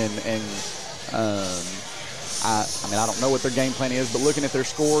possession, and I don't know what their game plan is, but looking at their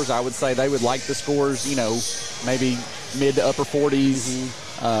scores, I would say they would like the scores, maybe mid to upper 40s,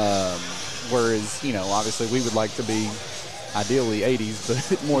 whereas obviously we would like to be ideally 80s,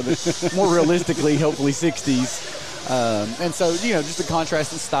 but more realistically, hopefully 60s, and so just a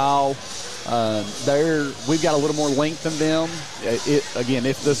contrasting style. We've got a little more length than them. Again,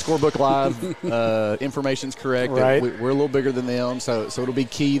 if the Scorebook Live information's correct, right, we're a little bigger than them, so it'll be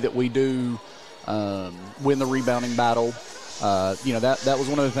key that we do win the rebounding battle. That was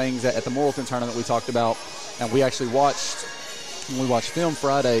one of the things at the Morrilton tournament we talked about, and we actually watched film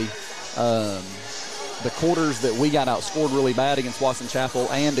Friday. The quarters that we got outscored really bad against Watson Chapel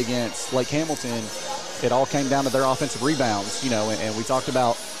and against Lake Hamilton, it all came down to their offensive rebounds. And we talked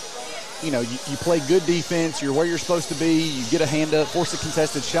about, you play good defense, you're where you're supposed to be, you get a hand up, force a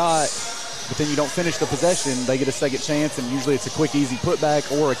contested shot, but then you don't finish the possession, they get a second chance, and usually it's a quick, easy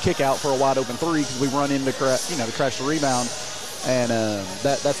putback or a kick out for a wide open 3 because we run in to crash the rebound, and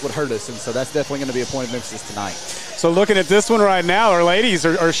that's what hurt us, and so that's definitely going to be a point of emphasis tonight. So looking at this one right now, our ladies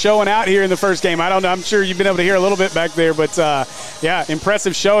are showing out here in the first game. I don't know. I'm sure you've been able to hear a little bit back there, but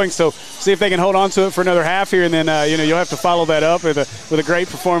impressive showing. So see if they can hold on to it for another half here, and then you'll have to follow that up with a great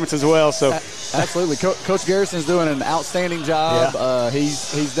performance as well. So absolutely, Coach Garrison's doing an outstanding job. Yeah.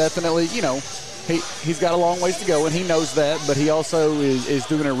 He's definitely he's got a long ways to go, and he knows that. But he also is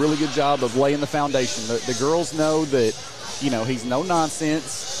doing a really good job of laying the foundation. The girls know that he's no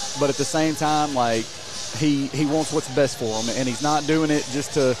nonsense, but at the same time, he wants what's best for them, and he's not doing it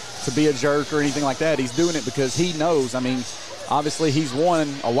just to be a jerk or anything like that. He's doing it because he knows. I mean, obviously he's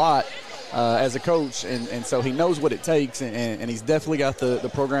won a lot as a coach, and so he knows what it takes, and he's definitely got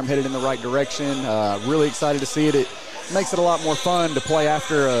the program headed in the right direction. Really excited to see it. It makes it a lot more fun to play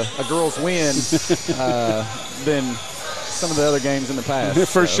after a girls win than some of the other games in the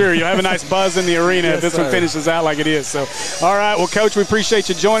past. For sure. You'll have a nice buzz in the arena if this one finishes out like it is. So, all right. Well, Coach, we appreciate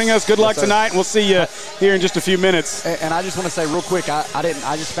you joining us. Good luck tonight, and we'll see you here in just a few minutes. And I just want to say real quick,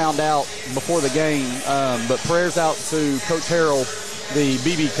 I just found out before the game, but prayers out to Coach Harrell, the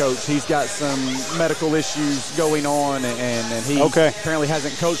Beebe coach. He's got some medical issues going on, and he apparently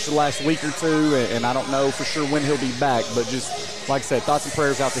hasn't coached the last week or 2, and I don't know for sure when he'll be back, but just like I said, thoughts and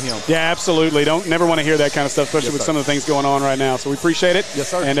prayers out to him. Yeah, absolutely. Never want to hear that kind of stuff, especially with some of the things going on right now. So we appreciate it. Yes,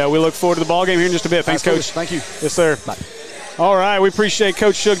 sir. And we look forward to the ball game here in just a bit. Thanks, absolutely. Coach. Thank you. Yes, sir. Bye. All right, we appreciate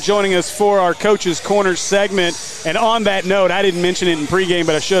Coach Shook joining us for our Coach's Corner segment. And on that note, I didn't mention it in pregame,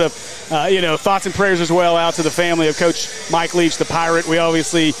 but I should have. Thoughts and prayers as well out to the family of Coach Mike Leach, the Pirate. We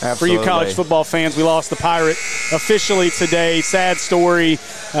obviously, Absolutely. For you college football fans, we lost the Pirate officially today. Sad story.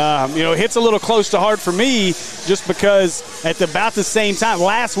 Hits a little close to heart for me just because at about the same time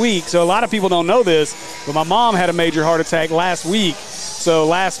last week, so a lot of people don't know this, but my mom had a major heart attack last week. So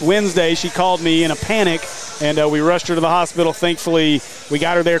last Wednesday, she called me in a panic, and we rushed her to the hospital. Thankfully, we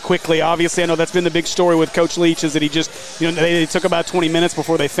got her there quickly. Obviously, I know that's been the big story with Coach Leach is that he just, they took about 20 minutes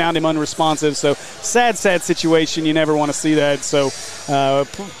before they found him unresponsive. So sad situation. You never want to see that. So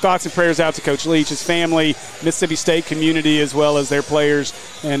thoughts and prayers out to Coach Leach, his family, Mississippi State community, as well as their players.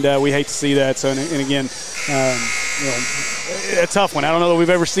 And we hate to see that. So, and again, a tough one. I don't know that we've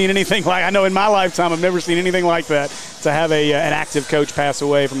ever seen anything like. I know in my lifetime I've never seen anything like that, to have an active coach pass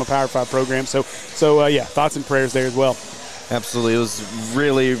away from a Power 5 program. So thoughts and prayers there as well. Absolutely. It was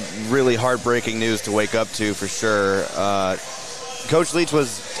really, really heartbreaking news to wake up to, for sure. Coach Leach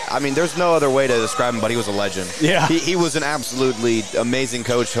was, there's no other way to describe him, but he was a legend. Yeah. He was an absolutely amazing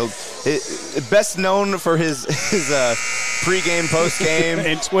coach. Best known for his pregame, postgame.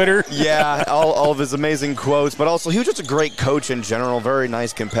 And Twitter. Yeah, all of his amazing quotes. But also, he was just a great coach in general, very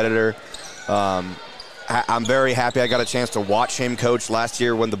nice competitor. I'm very happy I got a chance to watch him coach last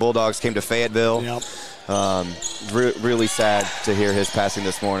year when the Bulldogs came to Fayetteville. Yep. Really sad to hear his passing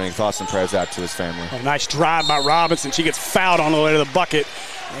this morning. Thoughts and prayers out to his family. A nice drive by Robinson. She gets fouled on the way to the bucket.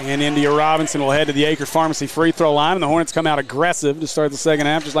 And India Robinson will head to the Acre Pharmacy free throw line. And the Hornets come out aggressive to start the second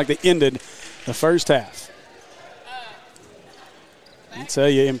half, just like they ended the first half. I tell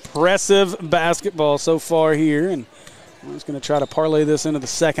you, impressive basketball so far here. And I'm just going to try to parlay this into the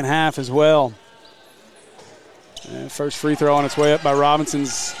second half as well. And first free throw on its way up by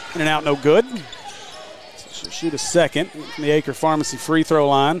Robinson's in and out, no good. So she'll shoot a second from the Acre Pharmacy free throw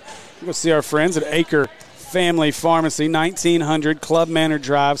line. We'll go see our friends at Acre Family Pharmacy, 1900 Club Manor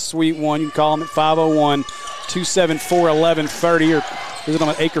Drive, Suite 1. You can call them at 501-274-1130 or visit them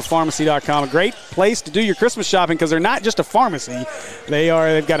at acrepharmacy.com. A great place to do your Christmas shopping because they're not just a pharmacy.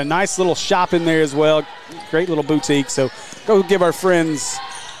 They've got a nice little shop in there as well. Great little boutique. So go give our friends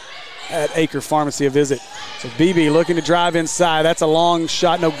at Acre Pharmacy a visit. So Beebe looking to drive inside. That's a long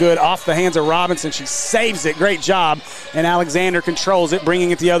shot, no good. Off the hands of Robinson. She saves it. Great job. And Alexander controls it,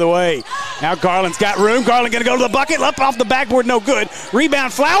 bringing it the other way. Now Garland's got room. Garland going to go to the bucket. Up off the backboard, no good.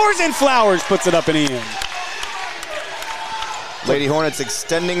 Rebound, Flowers, and Flowers puts it up and in. Lady Hornets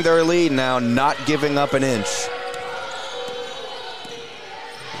extending their lead now, not giving up an inch.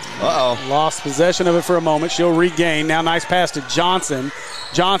 Uh-oh. Lost possession of it for a moment. She'll regain. Now nice pass to Johnson.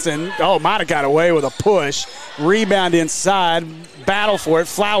 Johnson, might have got away with a push. Rebound inside. Battle for it.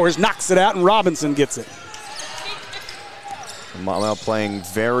 Flowers knocks it out, and Robinson gets it. Maumelle playing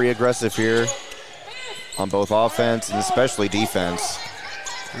very aggressive here on both offense and especially defense.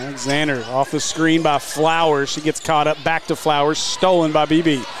 Alexander off the screen by Flowers. She gets caught up. Back to Flowers. Stolen by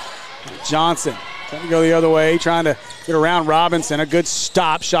Beebe. Johnson trying to go the other way, trying to get around Robinson. A good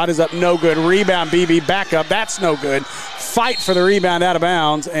stop. Shot is up, no good. Rebound, Beebe. Back up. That's no good. Fight for the rebound out of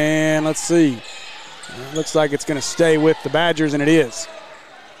bounds. And let's see. It looks like it's going to stay with the Badgers, and it is.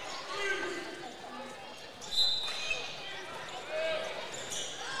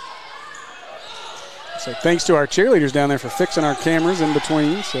 So thanks to our cheerleaders down there for fixing our cameras in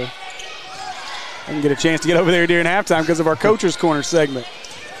between. So I didn't get a chance to get over there during halftime because of our Coach's Corner segment.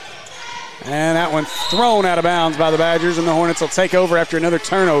 And that one thrown out of bounds by the Badgers, and the Hornets will take over after another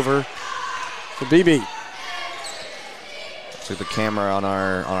turnover for Beebe. So the camera on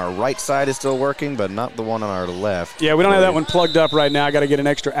our right side is still working, but not the one on our left. Yeah, we don't have that one plugged up right now. I got to get an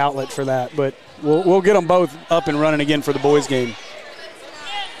extra outlet for that, but we'll get them both up and running again for the boys' game.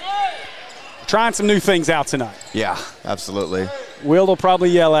 Trying some new things out tonight. Yeah, absolutely. Will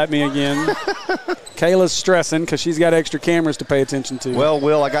probably yell at me again. Kayla's stressing because she's got extra cameras to pay attention to. Well,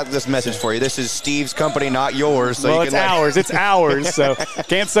 Will, I got this message for you. This is Steve's company, not yours. So well, it's ours. It's ours, so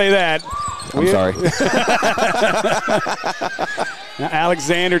can't say that. I'm sorry. Now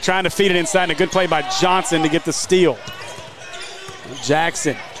Alexander trying to feed it inside, and a good play by Johnson to get the steal.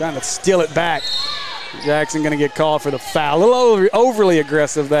 Jackson trying to steal it back. Jackson going to get called for the foul. A little overly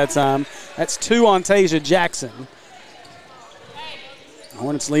aggressive that time. That's 2 on Tasia Jackson.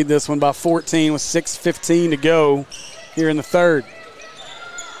 Hornets lead this one by 14 with 6:15 to go here in the third.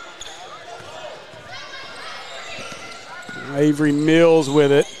 Avery Mills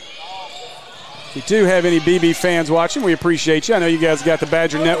with it. If you do have any BB fans watching, we appreciate you. I know you guys got the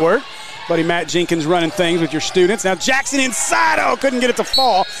Badger Network. Buddy Matt Jenkins running things with your students. Now Jackson inside. Couldn't get it to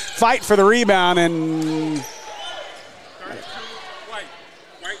fall. Fight for the rebound, and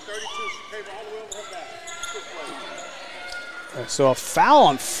So a foul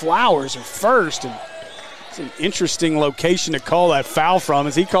on Flowers at first, and it's an interesting location to call that foul from,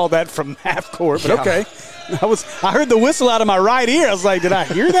 as he called that from half court, but okay. I heard the whistle out of my right ear. I was like, did I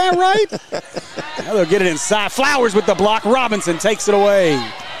hear that right? Now they'll get it inside. Flowers with the block. Robinson takes it away.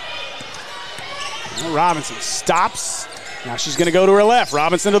 Now Robinson stops. Now she's going to go to her left.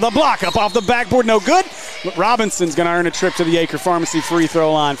 Robinson to the block. Up off the backboard. No good. But Robinson's going to earn a trip to the Acre Pharmacy free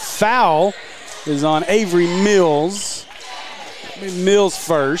throw line. Foul is on Avery Mills. Mills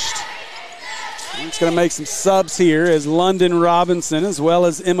first. It's going to make some subs here as London Robinson as well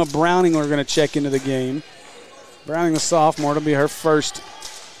as Emma Browning are going to check into the game. Browning, the sophomore, will be her first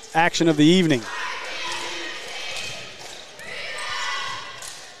action of the evening.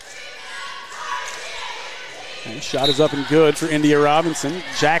 And shot is up and good for India Robinson.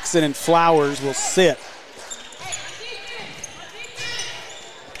 Jackson and Flowers will sit.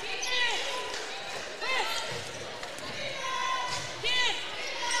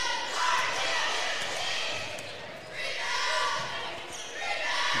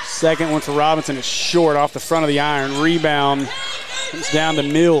 Second one for Robinson is short off the front of the iron. Rebound comes down to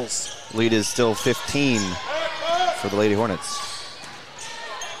Mills. Lead is still 15 for the Lady Hornets.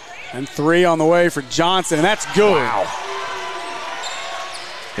 And 3 on the way for Johnson, and that's good. Wow.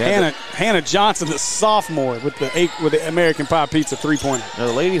 Yeah, Hannah Johnson, the sophomore, with the American Pie Pizza three-pointer.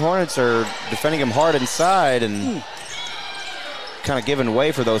 The Lady Hornets are defending him hard inside and kind of giving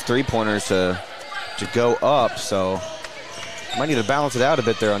way for those three-pointers to go up, so might need to balance it out a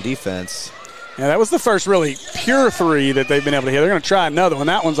bit there on defense. Yeah, that was the first really pure three that they've been able to hit. They're going to try another one.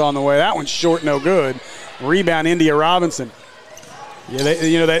 That one's on the way. That one's short, no good. Rebound, India Robinson. Yeah,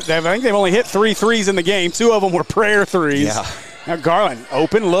 I think they've only hit 3 threes in the game. 2 of them were prayer threes. Yeah. Now Garland,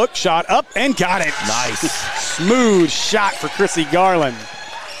 open look, shot up and got it. Nice. Smooth shot for Chrissy Garland.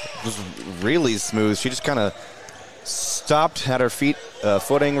 It was really smooth. She just kind of stopped, had her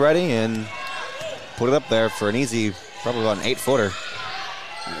footing ready, and put it up there for an easy, probably about an 8-footer.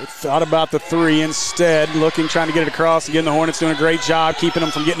 They thought about the 3 instead, trying to get it across. Again, the Hornets doing a great job keeping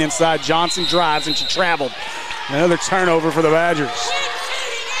them from getting inside. Johnson drives, and she traveled. Another turnover for the Badgers.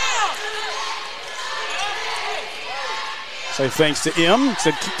 Say thanks to M.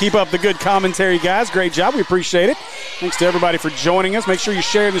 Said keep up the good commentary, guys. Great job. We appreciate it. Thanks to everybody for joining us. Make sure you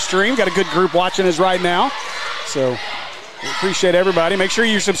share the stream. Got a good group watching us right now. So we appreciate everybody. Make sure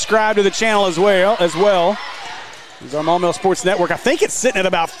you subscribe to the channel as well. It's our Maumelle Sports Network. I think it's sitting at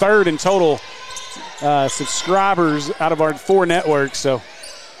about 3rd in total subscribers out of our 4 networks. So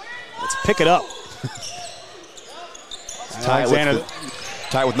let's pick it up.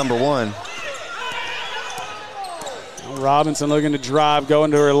 Tied with number 1. Robinson looking to drive,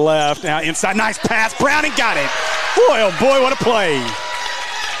 going to her left. Now inside, nice pass. Browning got it. Boy, oh boy, what a play.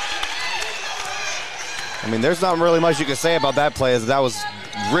 I mean, there's not really much you can say about that play, as that was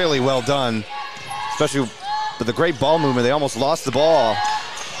really well done, especially with the great ball movement. They almost lost the ball.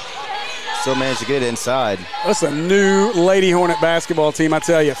 Still managed to get it inside. That's a new Lady Hornet basketball team, I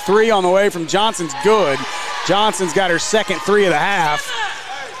tell you. 3 on the way from Johnson's good. Johnson's got her second 3 of the half.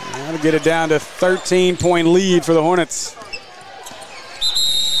 That'll get it down to 13-point lead for the Hornets.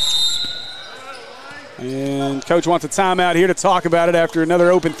 And Coach wants a timeout here to talk about it after another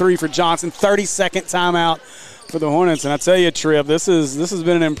open 3 for Johnson. 30-second timeout for the Hornets. And I tell you, Triv, this has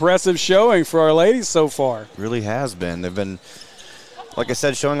been an impressive showing for our ladies so far. Really has been. They've been, like I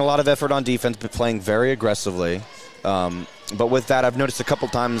said, showing a lot of effort on defense, but playing very aggressively. But with that, I've noticed a couple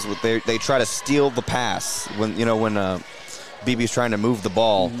times they try to steal the pass when Beebe's trying to move the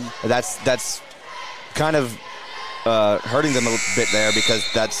ball. Mm-hmm. That's kind of hurting them a bit there, because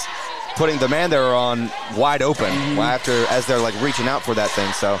that's putting the man they're on wide open as they're like reaching out for that thing.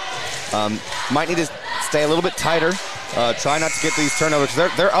 So might need to stay a little bit tighter. Try not to get these turnovers.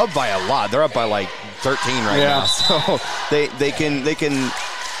 They're up by a lot. They're up by like 13 right now. So they can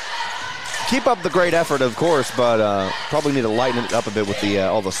keep up the great effort, of course, but probably need to lighten it up a bit with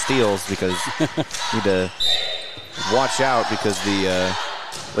all the steals, because need to watch out, because the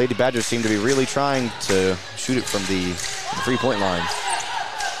Lady Badgers seem to be really trying to shoot it from the three-point line.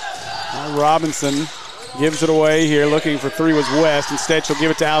 Robinson gives it away here. Looking for 3 was West. Instead, she'll give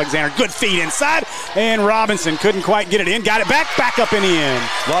it to Alexander. Good feed inside, and Robinson couldn't quite get it in. Got it back up in the end.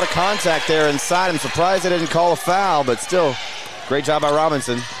 A lot of contact there inside. I'm surprised they didn't call a foul, but still, great job by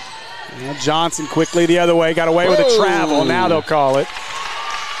Robinson. Now Johnson quickly the other way. Got away with a travel. Now they'll call it.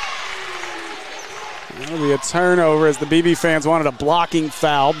 That'll be a turnover, as the Beebe fans wanted a blocking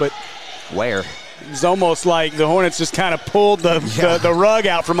foul, but where? It was almost like the Hornets just kind of pulled the rug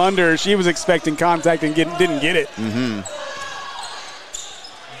out from under her. She was expecting contact and didn't get it.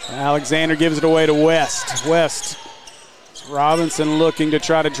 Alexander gives it away to West. West. Robinson looking to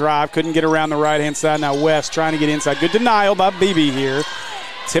try to drive. Couldn't get around the right-hand side. Now West trying to get inside. Good denial by Beebe here.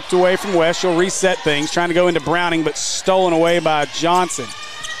 Tipped away from West. She'll reset things. Trying to go into Browning, but stolen away by Johnson.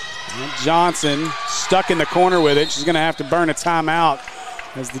 And Johnson stuck in the corner with it. She's going to have to burn a timeout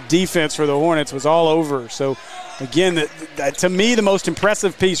as the defense for the Hornets was all over. So, again, to me, the most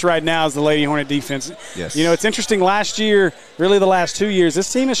impressive piece right now is the Lady Hornet defense. Yes. You know, it's interesting. Last year, really the last 2 years,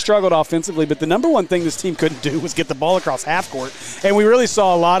 this team has struggled offensively, but the number one thing this team couldn't do was get the ball across half court. And we really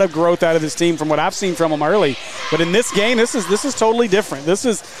saw a lot of growth out of this team from what I've seen from them early. But in this game, this is totally different.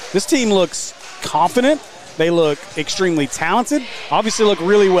 This team looks confident. They look extremely talented. Obviously look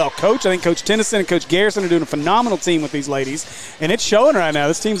really well coached. I think Coach Tennyson and Coach Garrison are doing a phenomenal team with these ladies. And it's showing right now.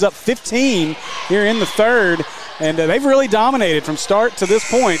 This team's up 15 here in the third. And they've really dominated from start to this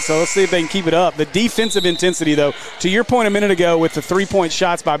point. So let's see if they can keep it up. The defensive intensity, though, to your point a minute ago with the three-point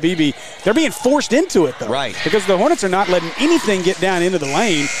shots by Beebe, they're being forced into it, though. Right. Because the Hornets are not letting anything get down into the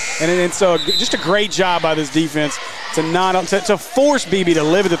lane. And so just a great job by this defense to force Beebe to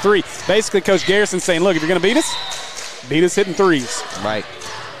live at the three. Basically, Coach Garrison saying, look, if you're going to beat us hitting threes. Right.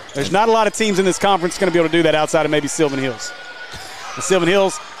 There's not a lot of teams in this conference going to be able to do that outside of maybe Sylvan Hills. The Sylvan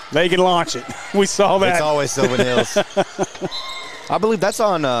Hills, they can launch it. We saw that. It's always Sylvan Hills. I believe that's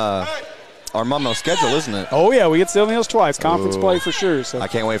on our Maumelle schedule, isn't it? Oh, yeah, we get Sylvan Hills twice. Conference play for sure. So I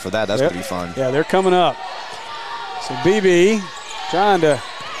can't wait for that. That's pretty fun. Yeah, they're coming up. So Beebe trying to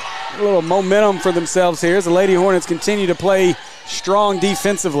get a little momentum for themselves here as the Lady Hornets continue to play strong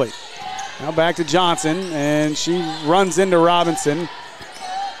defensively. Now back to Johnson, and she runs into Robinson.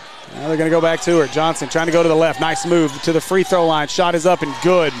 Now they're going to go back to her. Johnson trying to go to the left. Nice move to the free throw line. Shot is up and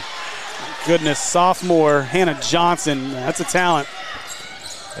good. Goodness, sophomore Hannah Johnson. That's a talent.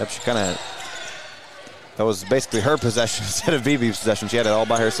 Yep, she that was basically her possession instead of Beebe's possession. She had it all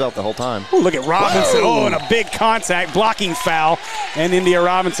by herself the whole time. Ooh, look at Robinson. Whoa. Oh, and a big contact, blocking foul. And India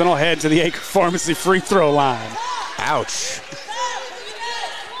Robinson will head to the Acre Pharmacy free throw line. Ouch.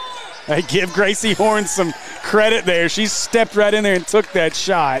 They give Gracie Horn some credit there. She stepped right in there and took that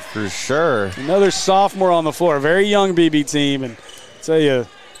shot. For sure. Another sophomore on the floor. Very young BB team. And I'll tell you,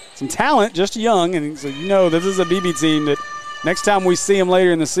 some talent, just young. And so you know this is a BB team that next time we see them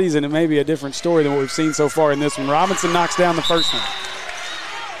later in the season, it may be a different story than what we've seen so far in this one. Robinson knocks down the first one.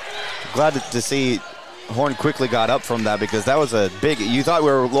 Glad to see Horn quickly got up from that because that was a big – you thought we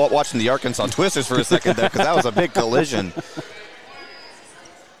were watching the Arkansas Twisters for a second there because that was a big collision.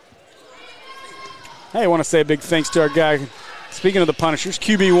 Hey, I want to say a big thanks to our guy. Speaking of the Punishers,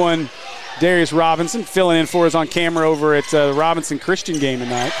 QB1 Darius Robinson filling in for us on camera over at the Robinson Christian game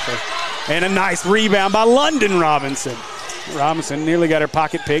tonight. So, and a nice rebound by London Robinson. Robinson nearly got her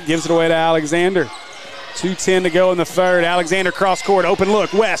pocket pick, gives it away to Alexander. 2:10 to go in the third. Alexander cross court, open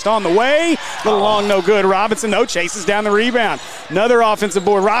look. West on the way. Little long, no good. Robinson, though, chases down the rebound. Another offensive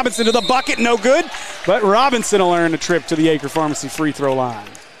board. Robinson to the bucket, no good. But Robinson will earn a trip to the Acre Pharmacy free throw line.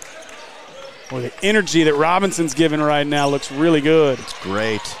 Boy, the energy that Robinson's giving right now looks really good. It's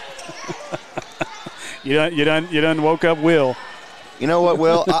great. You done woke up Will. You know what,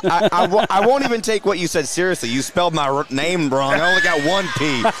 Will? I won't even take what you said seriously. You spelled my name wrong. I only got one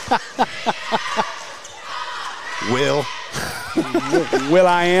P. Will. Will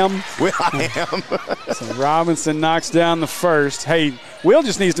I am? Will I am. So Robinson knocks down the first. Hey, Will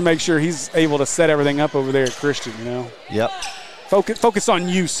just needs to make sure he's able to set everything up over there at Christian, you know? Yep. Focus on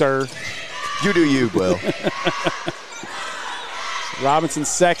you, sir. You do you, Will. Robinson's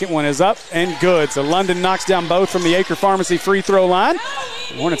second one is up and good. So London knocks down both from the Acre Pharmacy free throw line.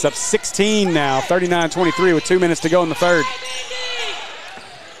 The Hornets up 16 now, 39-23 with 2 minutes to go in the third.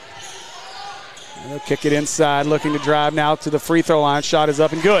 They'll kick it inside, looking to drive now to the free throw line. Shot is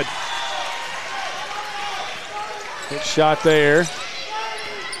up and good. Good shot there.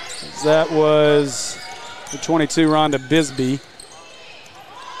 That was the 22, Rhonda Bisbee.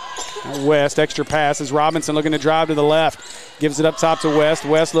 West, extra passes. Robinson looking to drive to the left. Gives it up top to West.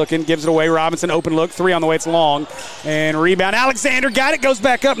 West looking, gives it away. Robinson, open look. Three on the way. It's long. And rebound. Alexander got it. Goes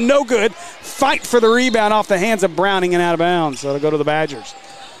back up. No good. Fight for the rebound off the hands of Browning and out of bounds. So it'll go to the Badgers.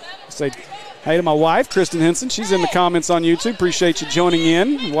 Say hey to my wife, Kristen Henson. She's in the comments on YouTube. Appreciate you joining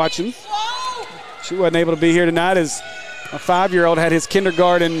in, watching. She wasn't able to be here tonight as a 5-year-old had his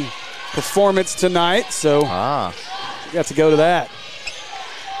kindergarten performance tonight. So she got to go to that.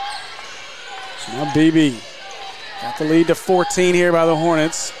 Now Beebe got the lead to 14 here by the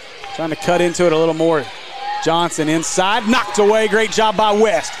Hornets. Trying to cut into it a little more. Johnson inside, knocked away. Great job by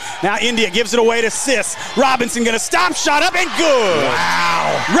West. Now India gives it away to Sis. Robinson going to stop, shot up, and good.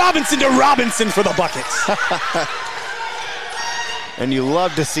 Wow. Robinson to Robinson for the buckets. And you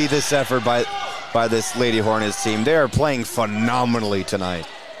love to see this effort by this Lady Hornets team. They are playing phenomenally tonight.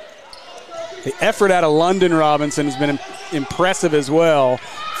 The effort out of London Robinson has been impressive as well.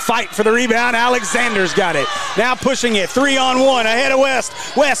 Fight for the rebound. Alexander's got it. Now pushing it. 3-on-1 ahead of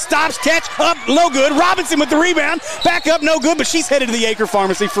West. West stops, catch, up, no good. Robinson with the rebound. Back up, no good, but she's headed to the Acre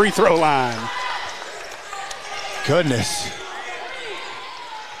Pharmacy free throw line. Goodness.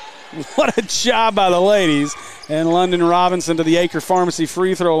 What a job by the ladies. And London Robinson to the Acre Pharmacy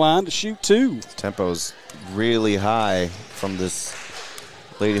free throw line to shoot 2. Tempo's really high from this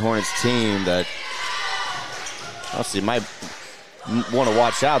Lady Hornets team that obviously might want to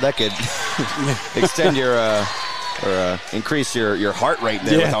watch out. That could extend your or increase your heart rate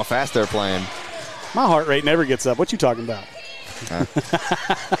there with how fast they're playing. My heart rate never gets up. What you talking about?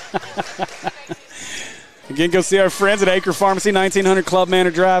 Again, go see our friends at Acre Pharmacy, 1900 Club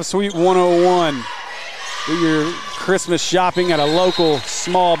Manor Drive, Suite 101. Do your Christmas shopping at a local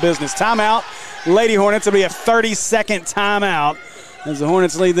small business. Timeout. Lady Hornets will be a 30-second timeout as the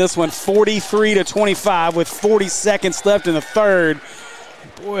Hornets lead this one 43-25 with 40 seconds left in the third.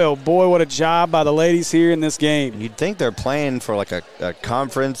 Boy, oh boy, what a job by the ladies here in this game. You'd think they're playing for like a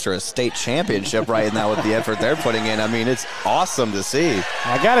conference or a state championship right now with the effort they're putting in. I mean, it's awesome to see.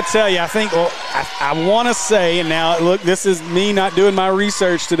 I got to tell you, I think, I want to say, and now, look, this is me not doing my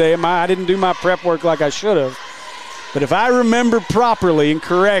research today. I didn't do my prep work like I should have. But if I remember properly and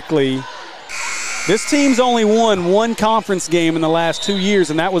correctly, this team's only won one conference game in the last 2 years,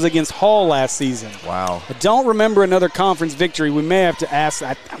 and that was against Hall last season. Wow. I don't remember another conference victory. We may have to ask.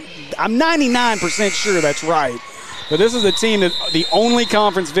 I'm 99% sure that's right. But this is a team that the only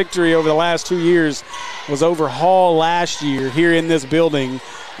conference victory over the last 2 years was over Hall last year here in this building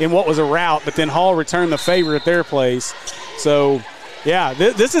in what was a rout, but then Hall returned the favor at their place. So, yeah,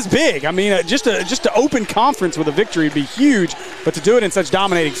 this is big. I mean, just to open conference with a victory would be huge, but to do it in such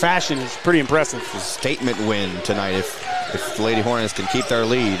dominating fashion is pretty impressive. It's a statement win tonight if the Lady Hornets can keep their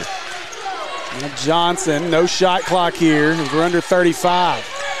lead. Johnson, no shot clock here. We're under 35.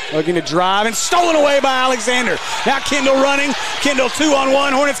 Looking to drive and stolen away by Alexander. Now Kendall running. Kendall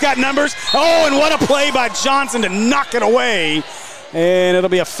 2-on-1. Hornets got numbers. Oh, and what a play by Johnson to knock it away. And it'll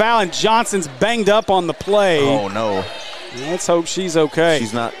be a foul, and Johnson's banged up on the play. Oh, no. Let's hope she's okay.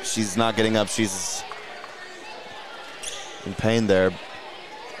 She's not getting up. She's in pain there.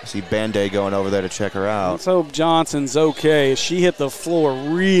 I see Band-Aid going over there to check her out. Let's hope Johnson's okay. She hit the floor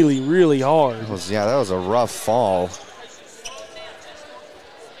really, really hard. That was a rough fall.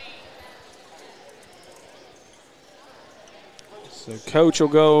 So coach will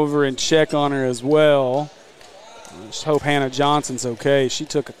go over and check on her as well. Just hope Hannah Johnson's okay. She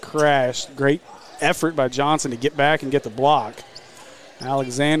took a crash. Great effort by Johnson to get back and get the block.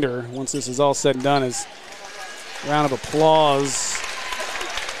 Alexander, once this is all said and done, is a round of applause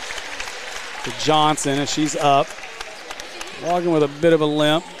to Johnson as she's up. Walking with a bit of a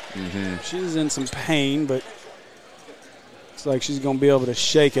limp. She's in some pain, but looks like she's going to be able to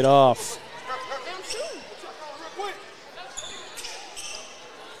shake it off.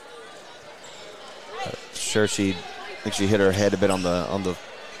 Sure, I think she hit her head a bit on the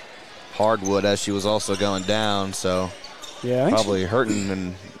hardwood as she was also going down, so yeah, probably hurting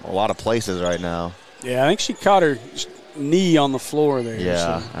in a lot of places right now. Yeah, I think she caught her knee on the floor there.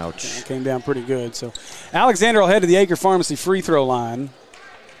 Yeah, so ouch. It came down pretty good. So Alexander will head to the Acre Pharmacy free throw line.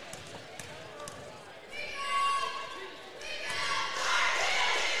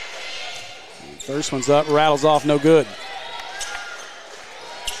 First one's up, rattles off, no good.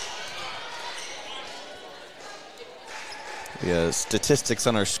 Yeah, statistics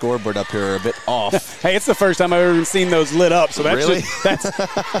on our scoreboard up here are a bit off. Hey, it's the first time I've ever seen those lit up, so that's really?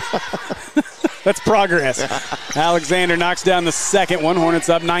 That's progress. Alexander knocks down the second one. Hornets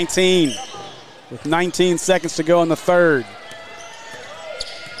up 19 with 19 seconds to go in the third.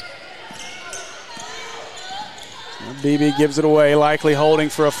 Beebe gives it away, likely holding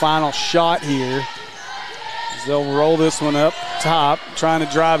for a final shot here. They'll roll this one up top, trying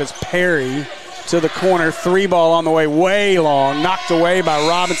to drive is Perry to the corner. 3-ball on the way, way long. Knocked away by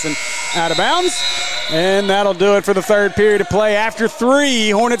Robinson out of bounds. And that'll do it for the third period of play. After 3,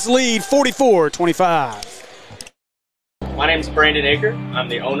 Hornets lead 44-25. My name is Brandon Aker. I'm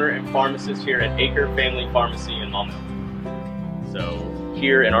the owner and pharmacist here at Aker Family Pharmacy in Maumelle. So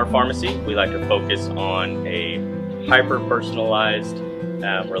here in our pharmacy, we like to focus on a hyper-personalized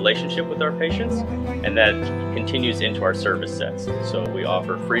relationship with our patients, and that continues into our service sets. So we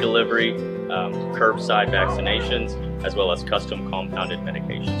offer free delivery, curbside vaccinations, as well as custom compounded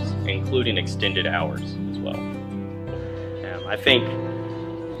medications, including extended hours as well. I think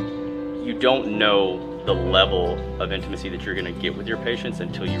you don't know the level of intimacy that you're going to get with your patients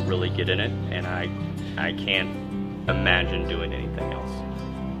until you really get in it, and I can't imagine doing anything else.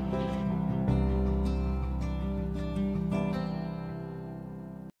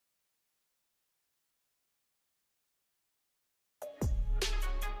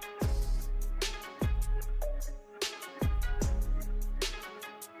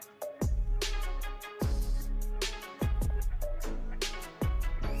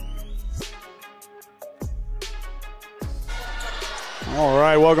 All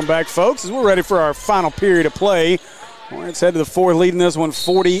right, welcome back, folks, as we're ready for our final period of play. Let's head to the fourth, leading this one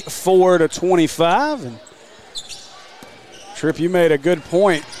 44-25. And Tripp, you made a good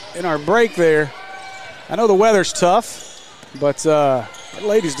point in our break there. I know the weather's tough, but our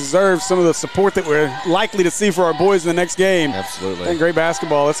ladies deserve some of the support that we're likely to see for our boys in the next game. Absolutely. And great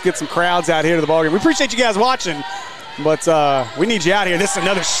basketball. Let's get some crowds out here to the ballgame. We appreciate you guys watching. But we need you out here. This is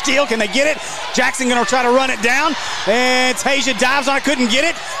another steal. Can they get it? Jackson going to try to run it down. And Tasia dives on it. Couldn't get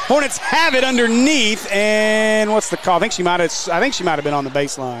it. Hornets have it underneath. And what's the call? I think she might have been on the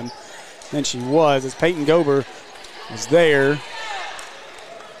baseline. And she was, as Peyton Gober was there.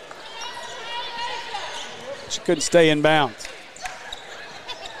 She couldn't stay in bounds.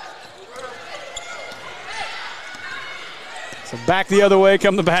 So back the other way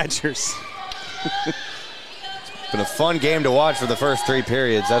come the Badgers. Been a fun game to watch for the first 3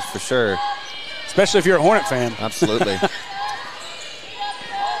 periods, that's for sure. Especially if you're a Hornet fan. Absolutely.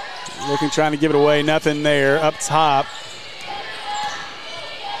 Looking, trying to give it away. Nothing there. Up top.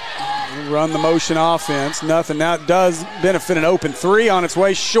 Run the motion offense. Nothing. Now it does benefit an open 3 on its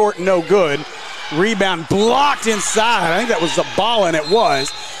way. Short, no good. Rebound blocked inside. I think that was Zabala, and it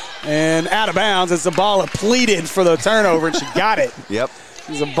was. And out of bounds as Zabala pleaded for the turnover, and she got it. Yep.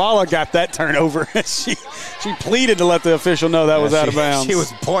 Zabala got that turnover. she pleaded to let the official know that was out of bounds. She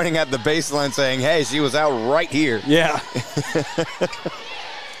was pointing at the baseline saying, hey, she was out right here. Yeah.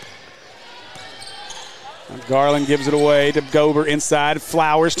 Garland gives it away to Gober inside.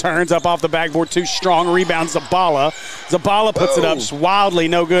 Flowers turns up off the backboard. Too strong. Rebound Zabala. Zabala puts it up wildly.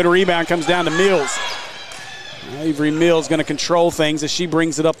 No good. Rebound comes down to Mills. Avery Mills going to control things as she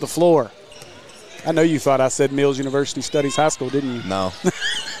brings it up the floor. I know you thought I said Mills University Studies High School, didn't you? No,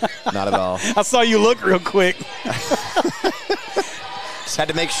 not at all. I saw you look real quick. Just had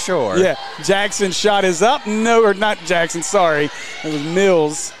to make sure. Yeah, Jackson shot is up. No, or not Jackson, sorry. It was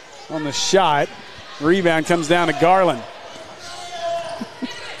Mills on the shot. Rebound comes down to Garland.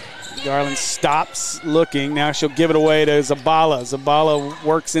 Garland stops looking. Now she'll give it away to Zabala. Zabala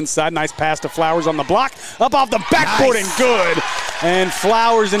works inside. Nice pass to Flowers on the block. Up off the backboard and good. And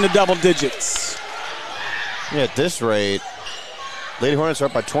Flowers into double digits. Yeah, at this rate, Lady Hornets are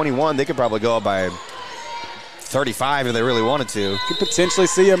up by 21. They could probably go up by 35 if they really wanted to. Could potentially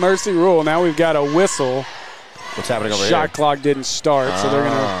see a mercy rule. Now we've got a whistle. What's happening over here? Shot clock didn't start, so they're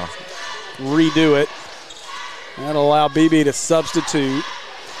going to redo it. That'll allow Beebe to substitute.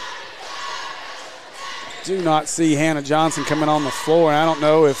 Do not see Hannah Johnson coming on the floor. I don't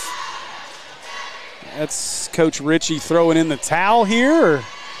know if that's Coach Ritchie throwing in the towel here or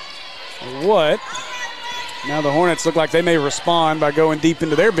what. Now the Hornets look like they may respond by going deep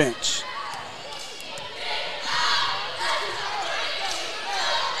into their bench.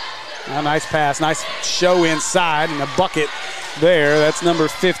 A nice pass, nice show inside, and a bucket there. That's number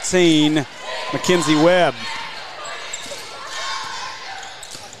 15, Mackenzie Webb.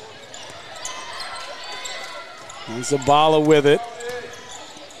 And Zabala with it.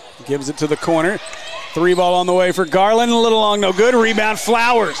 Gives it to the corner. 3 ball on the way for Garland. A little long, no good. Rebound,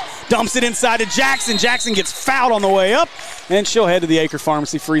 Flowers. Dumps it inside to Jackson. Jackson gets fouled on the way up, and she'll head to the Acre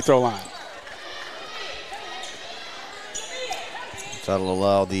Pharmacy free throw line. That'll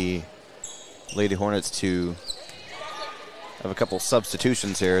allow the Lady Hornets to have a couple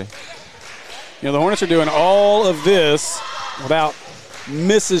substitutions here. You know, the Hornets are doing all of this without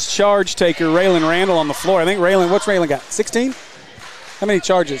Mrs. Charge Taker, Raylan Randall, on the floor. I think what's Raylan got? 16? How many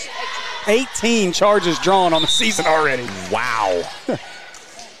charges? 18 charges drawn on the season already. Wow.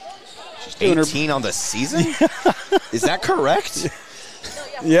 18 on the season? Is that correct?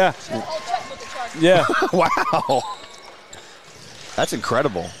 Yeah. Yeah. Wow. That's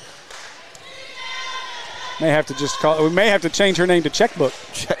incredible. We may have to change her name to Checkbook.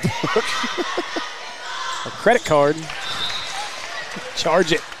 Or credit card.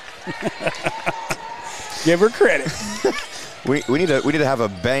 Charge it. Give her credit. We need to have a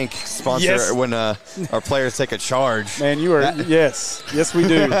bank sponsor when our players take a charge. Man, yes, we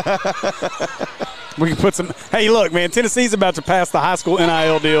do. We can put some. Hey, look, man, Tennessee's about to pass the high school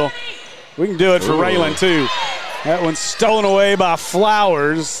NIL deal. We can do it for Raylan too. That one's stolen away by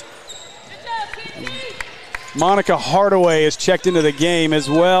Flowers. Monica Hardaway is checked into the game, as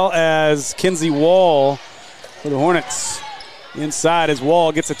well as Kinsey Wall for the Hornets. Inside as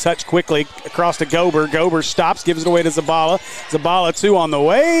Wall gets a touch quickly across to Gober. Gober stops, gives it away to Zabala. Zabala 2 on the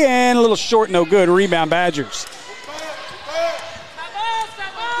way, and a little short, no good. Rebound Badgers.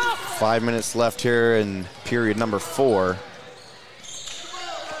 5 minutes left here in period number 4.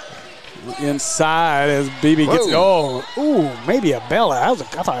 Inside as Beebe gets maybe a Bella. I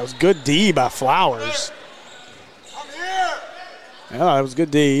thought it was good D by Flowers. Yeah, that was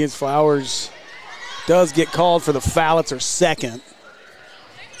good D. As Flowers does get called for the foul. It's her second.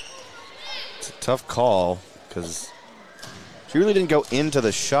 It's a tough call because she really didn't go into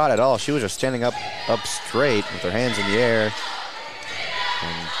the shot at all. She was just standing up straight with her hands in the air.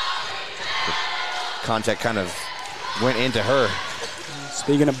 And the contact kind of went into her.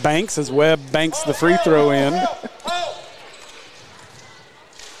 Speaking of Banks, as Webb banks the free throw in.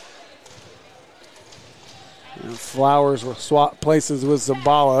 And Flowers will swap places with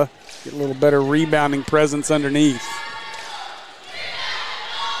Zabala. Get a little better rebounding presence underneath.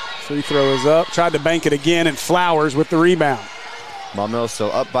 Free throw is up. Tried to bank it again, and Flowers with the rebound. Maumelle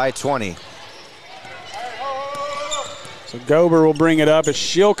still up by 20. So Gober will bring it up as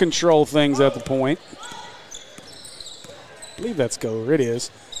she'll control things at the point. I believe that's Gober. It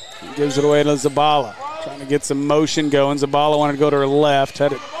is. He gives it away to Zabala. Trying to get some motion going. Zabala wanted to go to her left.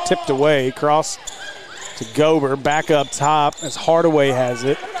 Had it tipped away. Cross to Gober. Back up top as Hardaway has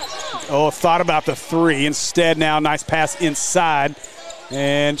it. Thought about the 3. Instead now, nice pass inside.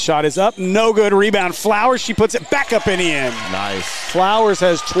 And shot is up. No good. Rebound. Flowers. She puts it back up and in. Nice. Flowers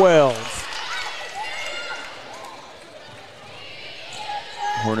has 12.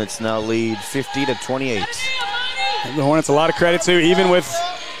 Hornets now lead 50-28. And the Hornets a lot of credit too. Even with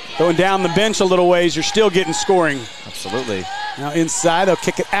going down the bench a little ways, you're still getting scoring. Absolutely. Now inside, they'll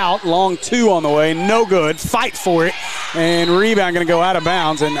kick it out. Long 2 on the way. No good. Fight for it. And rebound going to go out of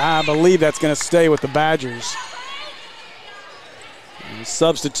bounds, and I believe that's going to stay with the Badgers. And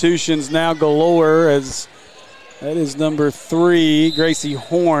substitutions now galore as that is number 3, Gracie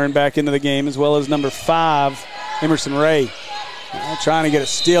Horn, back into the game, as well as number 5, Emerson Ray. Now trying to get a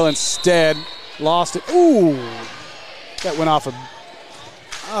steal instead. Lost it. Ooh. That went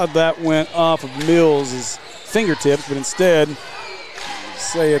off of Mills' fingertips, but instead,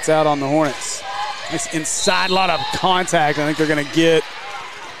 say it's out on the Hornets. Nice inside, a lot of contact. I think they're going to get,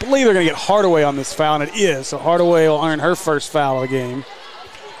 Hardaway on this foul, and it is. So Hardaway will earn her first foul of the game.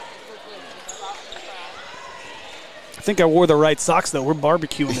 I think I wore the right socks, though. We're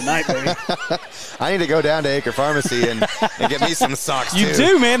barbecuing tonight, baby. I need to go down to Acre Pharmacy and get me some socks, too. You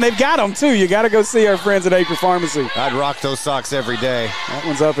do, man. They've got them, too. You got to go see our friends at Acre Pharmacy. I'd rock those socks every day. That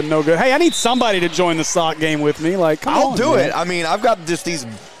one's up and no good. Hey, I need somebody to join the sock game with me. Like, come on, I'll do man. it. I mean, I've got just these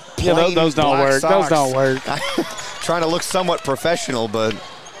plain those don't black work. socks. Those don't work. Trying to look somewhat professional, but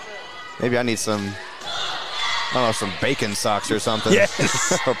maybe I need some, some bacon socks or something.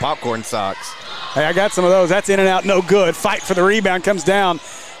 Yes. Or popcorn socks. Hey, I got some of those. That's in and out, no good. Fight for the rebound, comes down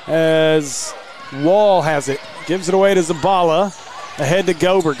as Wall has it. Gives it away to Zabala. Ahead to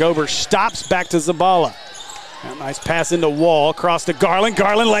Gober. Gober stops, back to Zabala. A nice pass into Wall, across to Garland.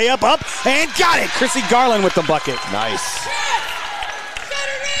 Garland layup up, and got it. Chrissy Garland with the bucket. Nice.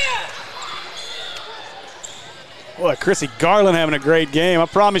 Boy, Chrissy Garland having a great game. I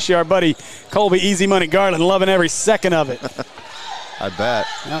promise you, our buddy Colby Easy Money Garland loving every second of it. I bet.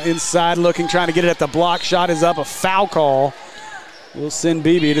 Now inside looking, trying to get it at the block. Shot is up, a foul call. We'll send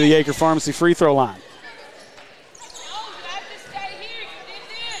Beebe to the Acre Pharmacy free throw line.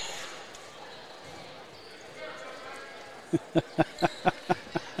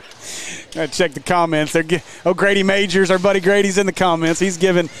 Gotta check the comments. Grady Majors, our buddy Grady's in the comments. He's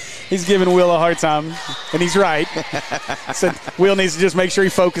giving Will a hard time, and he's right. So Will needs to just make sure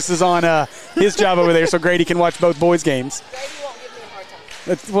he focuses on his job over there so Grady can watch both boys' games.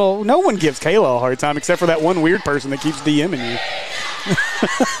 Well, no one gives Kayla a hard time except for that one weird person that keeps DMing you.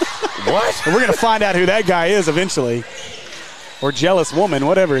 What? We're going to find out who that guy is eventually. Or jealous woman,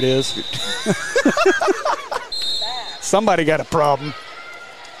 whatever it is. Somebody got a problem.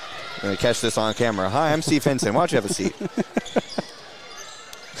 I'm going to catch this on camera. Hi, I'm Steve Henson. Why don't you have a seat?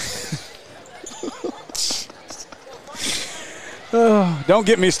 Don't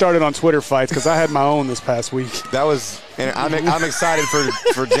get me started on Twitter fights because I had my own this past week. That was. I'm excited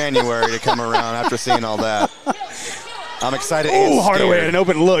for January to come around after seeing all that. I'm excited. Oh, Hardaway had an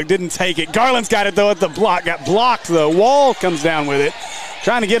open look, didn't take it. Garland's got it though at the block. Got blocked though. Wall comes down with it,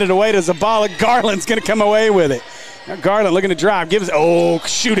 trying to get it away to Zabala. Garland's going to come away with it. Now Garland looking to drive.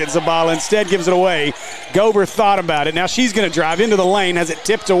 Shoot it, Zabala. Instead gives it away. Gober thought about it. Now she's going to drive into the lane, has it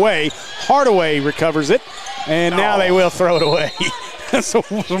tipped away. Hardaway recovers it, and now they will throw it away.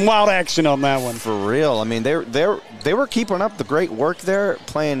 Some wild action on that one. For real. I mean, they were keeping up the great work there,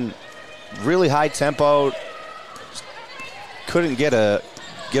 playing really high tempo. Couldn't get a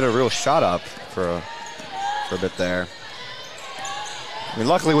real shot up for a bit there. I mean,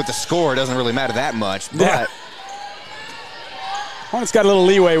 luckily with the score, it doesn't really matter that much. But yeah. Hornets got a little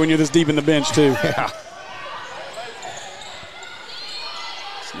leeway when you're this deep in the bench, too. Yeah.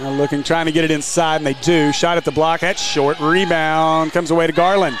 Now looking, trying to get it inside, and they do. Shot at the block. That's short. Rebound comes away to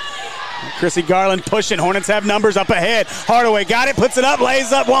Garland. Chrissy Garland pushing. Hornets have numbers up ahead. Hardaway got it, puts it up,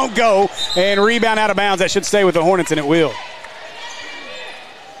 lays up, won't go. And rebound out of bounds. That should stay with the Hornets, and it will.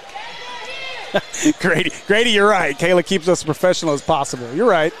 Grady, you're right. Kayla keeps us professional as possible. You're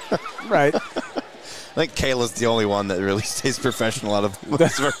right. Right. I think Kayla's the only one that really stays professional out of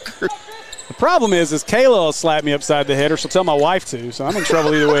most of our group. The problem is Kayla will slap me upside the head, or she'll tell my wife to, so I'm in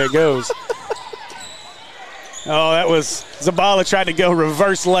trouble either way it goes. Oh, that was Zabala tried to go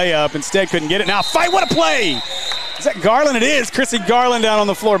reverse layup. Instead couldn't get it. Now fight, what a play! Is that Garland? It is. Chrissy Garland down on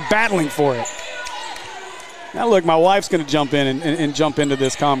the floor battling for it. Now look, my wife's going to jump in and jump into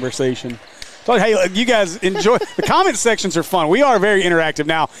this conversation. So, hey, you guys enjoy. The comment sections are fun. We are very interactive.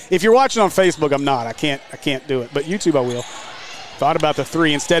 Now, if you're watching on Facebook, I'm not. I can't do it. But YouTube, I will. Thought about the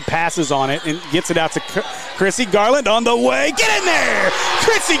three. Instead, passes on it and gets it out to Chrissy Garland on the way. Get in there!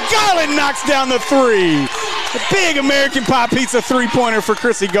 Chrissy Garland knocks down the three. The big American Pie Pizza three-pointer for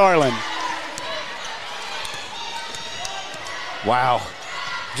Chrissy Garland. Wow.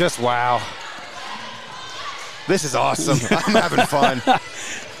 Just wow. This is awesome. I'm having fun.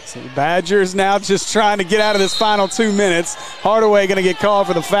 So the Badgers now just trying to get out of this final 2 minutes. Hardaway going to get called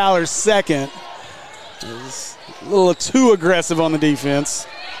for the fouler's second. It's a little too aggressive on the defense.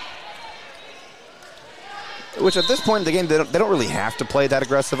 Which at this point in the game, they don't really have to play that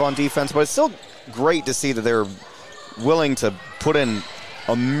aggressive on defense, but it's still great to see that they're willing to put in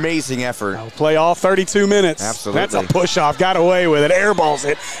amazing effort. I'll play all 32 minutes. Absolutely. That's a push-off. Got away with it. Airballs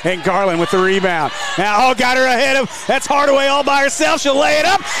it. And Garland with the rebound. Now, got her ahead of. That's Hardaway all by herself. She'll lay it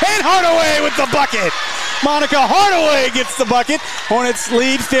up. And Hardaway with the bucket. Monica Hardaway gets the bucket. Hornets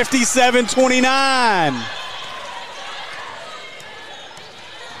lead 57-29.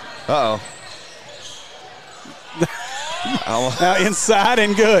 Uh-oh. Now inside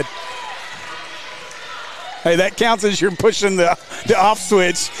and good. Hey, that counts as you're pushing the off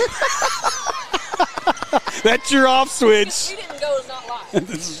switch. That's your off switch. He didn't go, it's not live.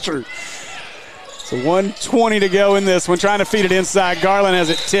 This is true. So 1:20 to go in this one. Trying to feed it inside. Garland has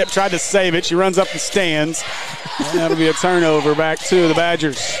it tipped. Tried to save it. She runs up the stands. And that'll be a turnover back to the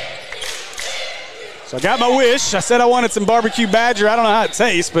Badgers. So I got my wish. I said I wanted some barbecue Badger. I don't know how it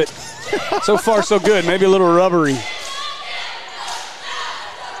tastes, but so far so good. Maybe a little rubbery.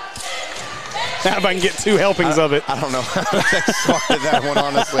 Now if I can get 2 helpings of it. I don't know how to start that one,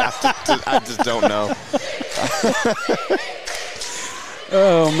 honestly. I just don't know.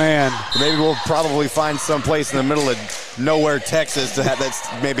 Oh, man. Maybe we'll probably find some place in the middle of nowhere, Texas,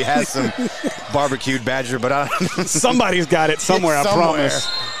 that maybe has some barbecued Badger, but I don't know. Somebody's got it somewhere, I promise.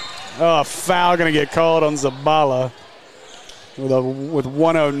 Oh, a foul going to get called on Zabala with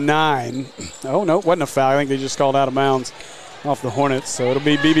 109. Oh, no, it wasn't a foul. I think they just called out of bounds off the Hornets, so it'll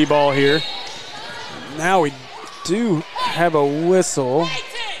be Beebe ball here. Now we do have a whistle.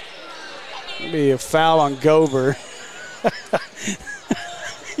 Maybe a foul on Gober.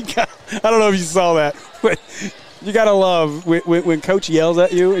 I don't know if you saw that, but you gotta love when Coach yells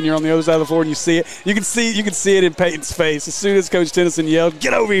at you and you're on the other side of the floor and you see it. You can see it in Peyton's face as soon as Coach Tennyson yelled,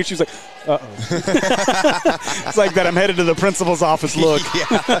 "Get over here!" She was like, "Uh-oh." It's like that I'm headed to the principal's office look.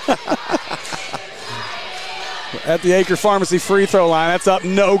 At the Acre Pharmacy free throw line, that's up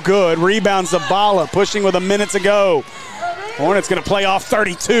no good. Rebounds Zabala, pushing with a minute to go. Hornets going to play off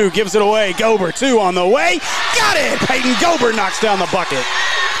 32, gives it away. Gober, 2 on the way. Got it! Peyton Gober knocks down the bucket.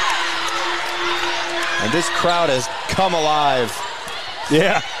 And this crowd has come alive.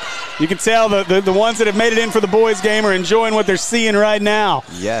 Yeah, you can tell the ones that have made it in for the boys game are enjoying what they're seeing right now.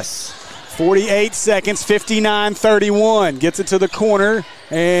 Yes. 48 seconds, 59-31. Gets it to the corner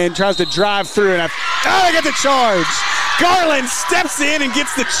and tries to drive through. And I got the charge. Garland steps in and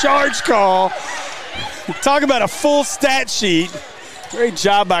gets the charge call. Talk about a full stat sheet. Great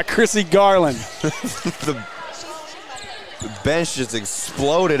job by Chrissy Garland. The bench just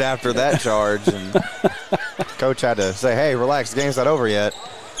exploded after that charge. And Coach had to say, hey, relax, the game's not over yet.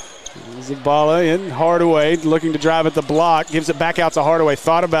 Zabala and Hardaway looking to drive at the block. Gives it back out to Hardaway.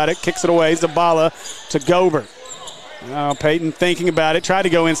 Thought about it. Kicks it away. Zabala to Gober. Peyton thinking about it, tried to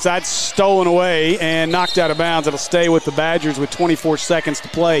go inside, stolen away, and knocked out of bounds. It'll stay with the Badgers with 24 seconds to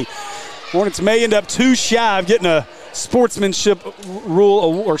play. Hornets may end up too shy of getting a sportsmanship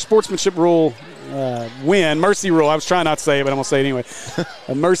rule win. Mercy rule. I was trying not to say it, but I'm going to say it anyway.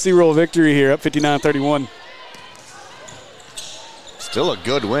 A mercy rule victory here, up 59-31. Still a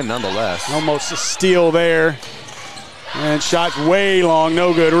good win nonetheless. Almost a steal there. And shot way long,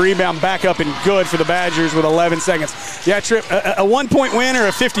 no good. Rebound back up and good for the Badgers with 11 seconds. Yeah, Trip, a 1-point win or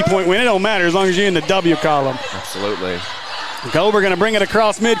a 50-point win, it don't matter as long as you're in the W column. Absolutely. We're going to bring it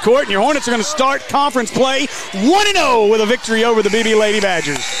across midcourt, and your Hornets are going to start conference play 1-0 with a victory over the Beebe Lady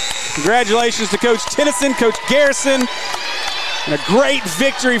Badgers. Congratulations to Coach Tennyson, Coach Garrison, and a great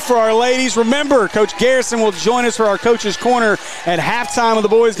victory for our ladies. Remember, Coach Garrison will join us for our Coach's Corner at halftime of the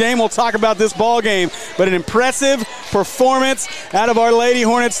boys' game. We'll talk about this ball game, but an impressive performance out of our Lady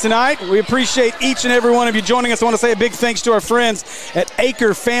Hornets tonight. We appreciate each and every one of you joining us. I want to say a big thanks to our friends at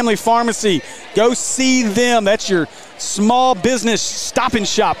Acre Family Pharmacy. Go see them. That's your small business stop and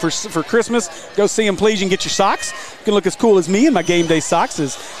shop for Christmas. Go see them, please. You can get your socks. You can look as cool as me in my game day socks.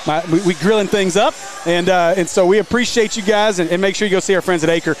 We grilling things up, and so we appreciate you guys. And make sure you go see our friends at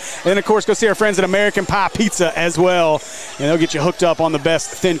Acre, and of course go see our friends at American Pie Pizza as well. And they'll get you hooked up on the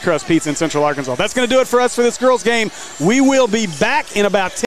best thin crust pizza in Central Arkansas. That's going to do it for us for this girls' game. We will be back in about 10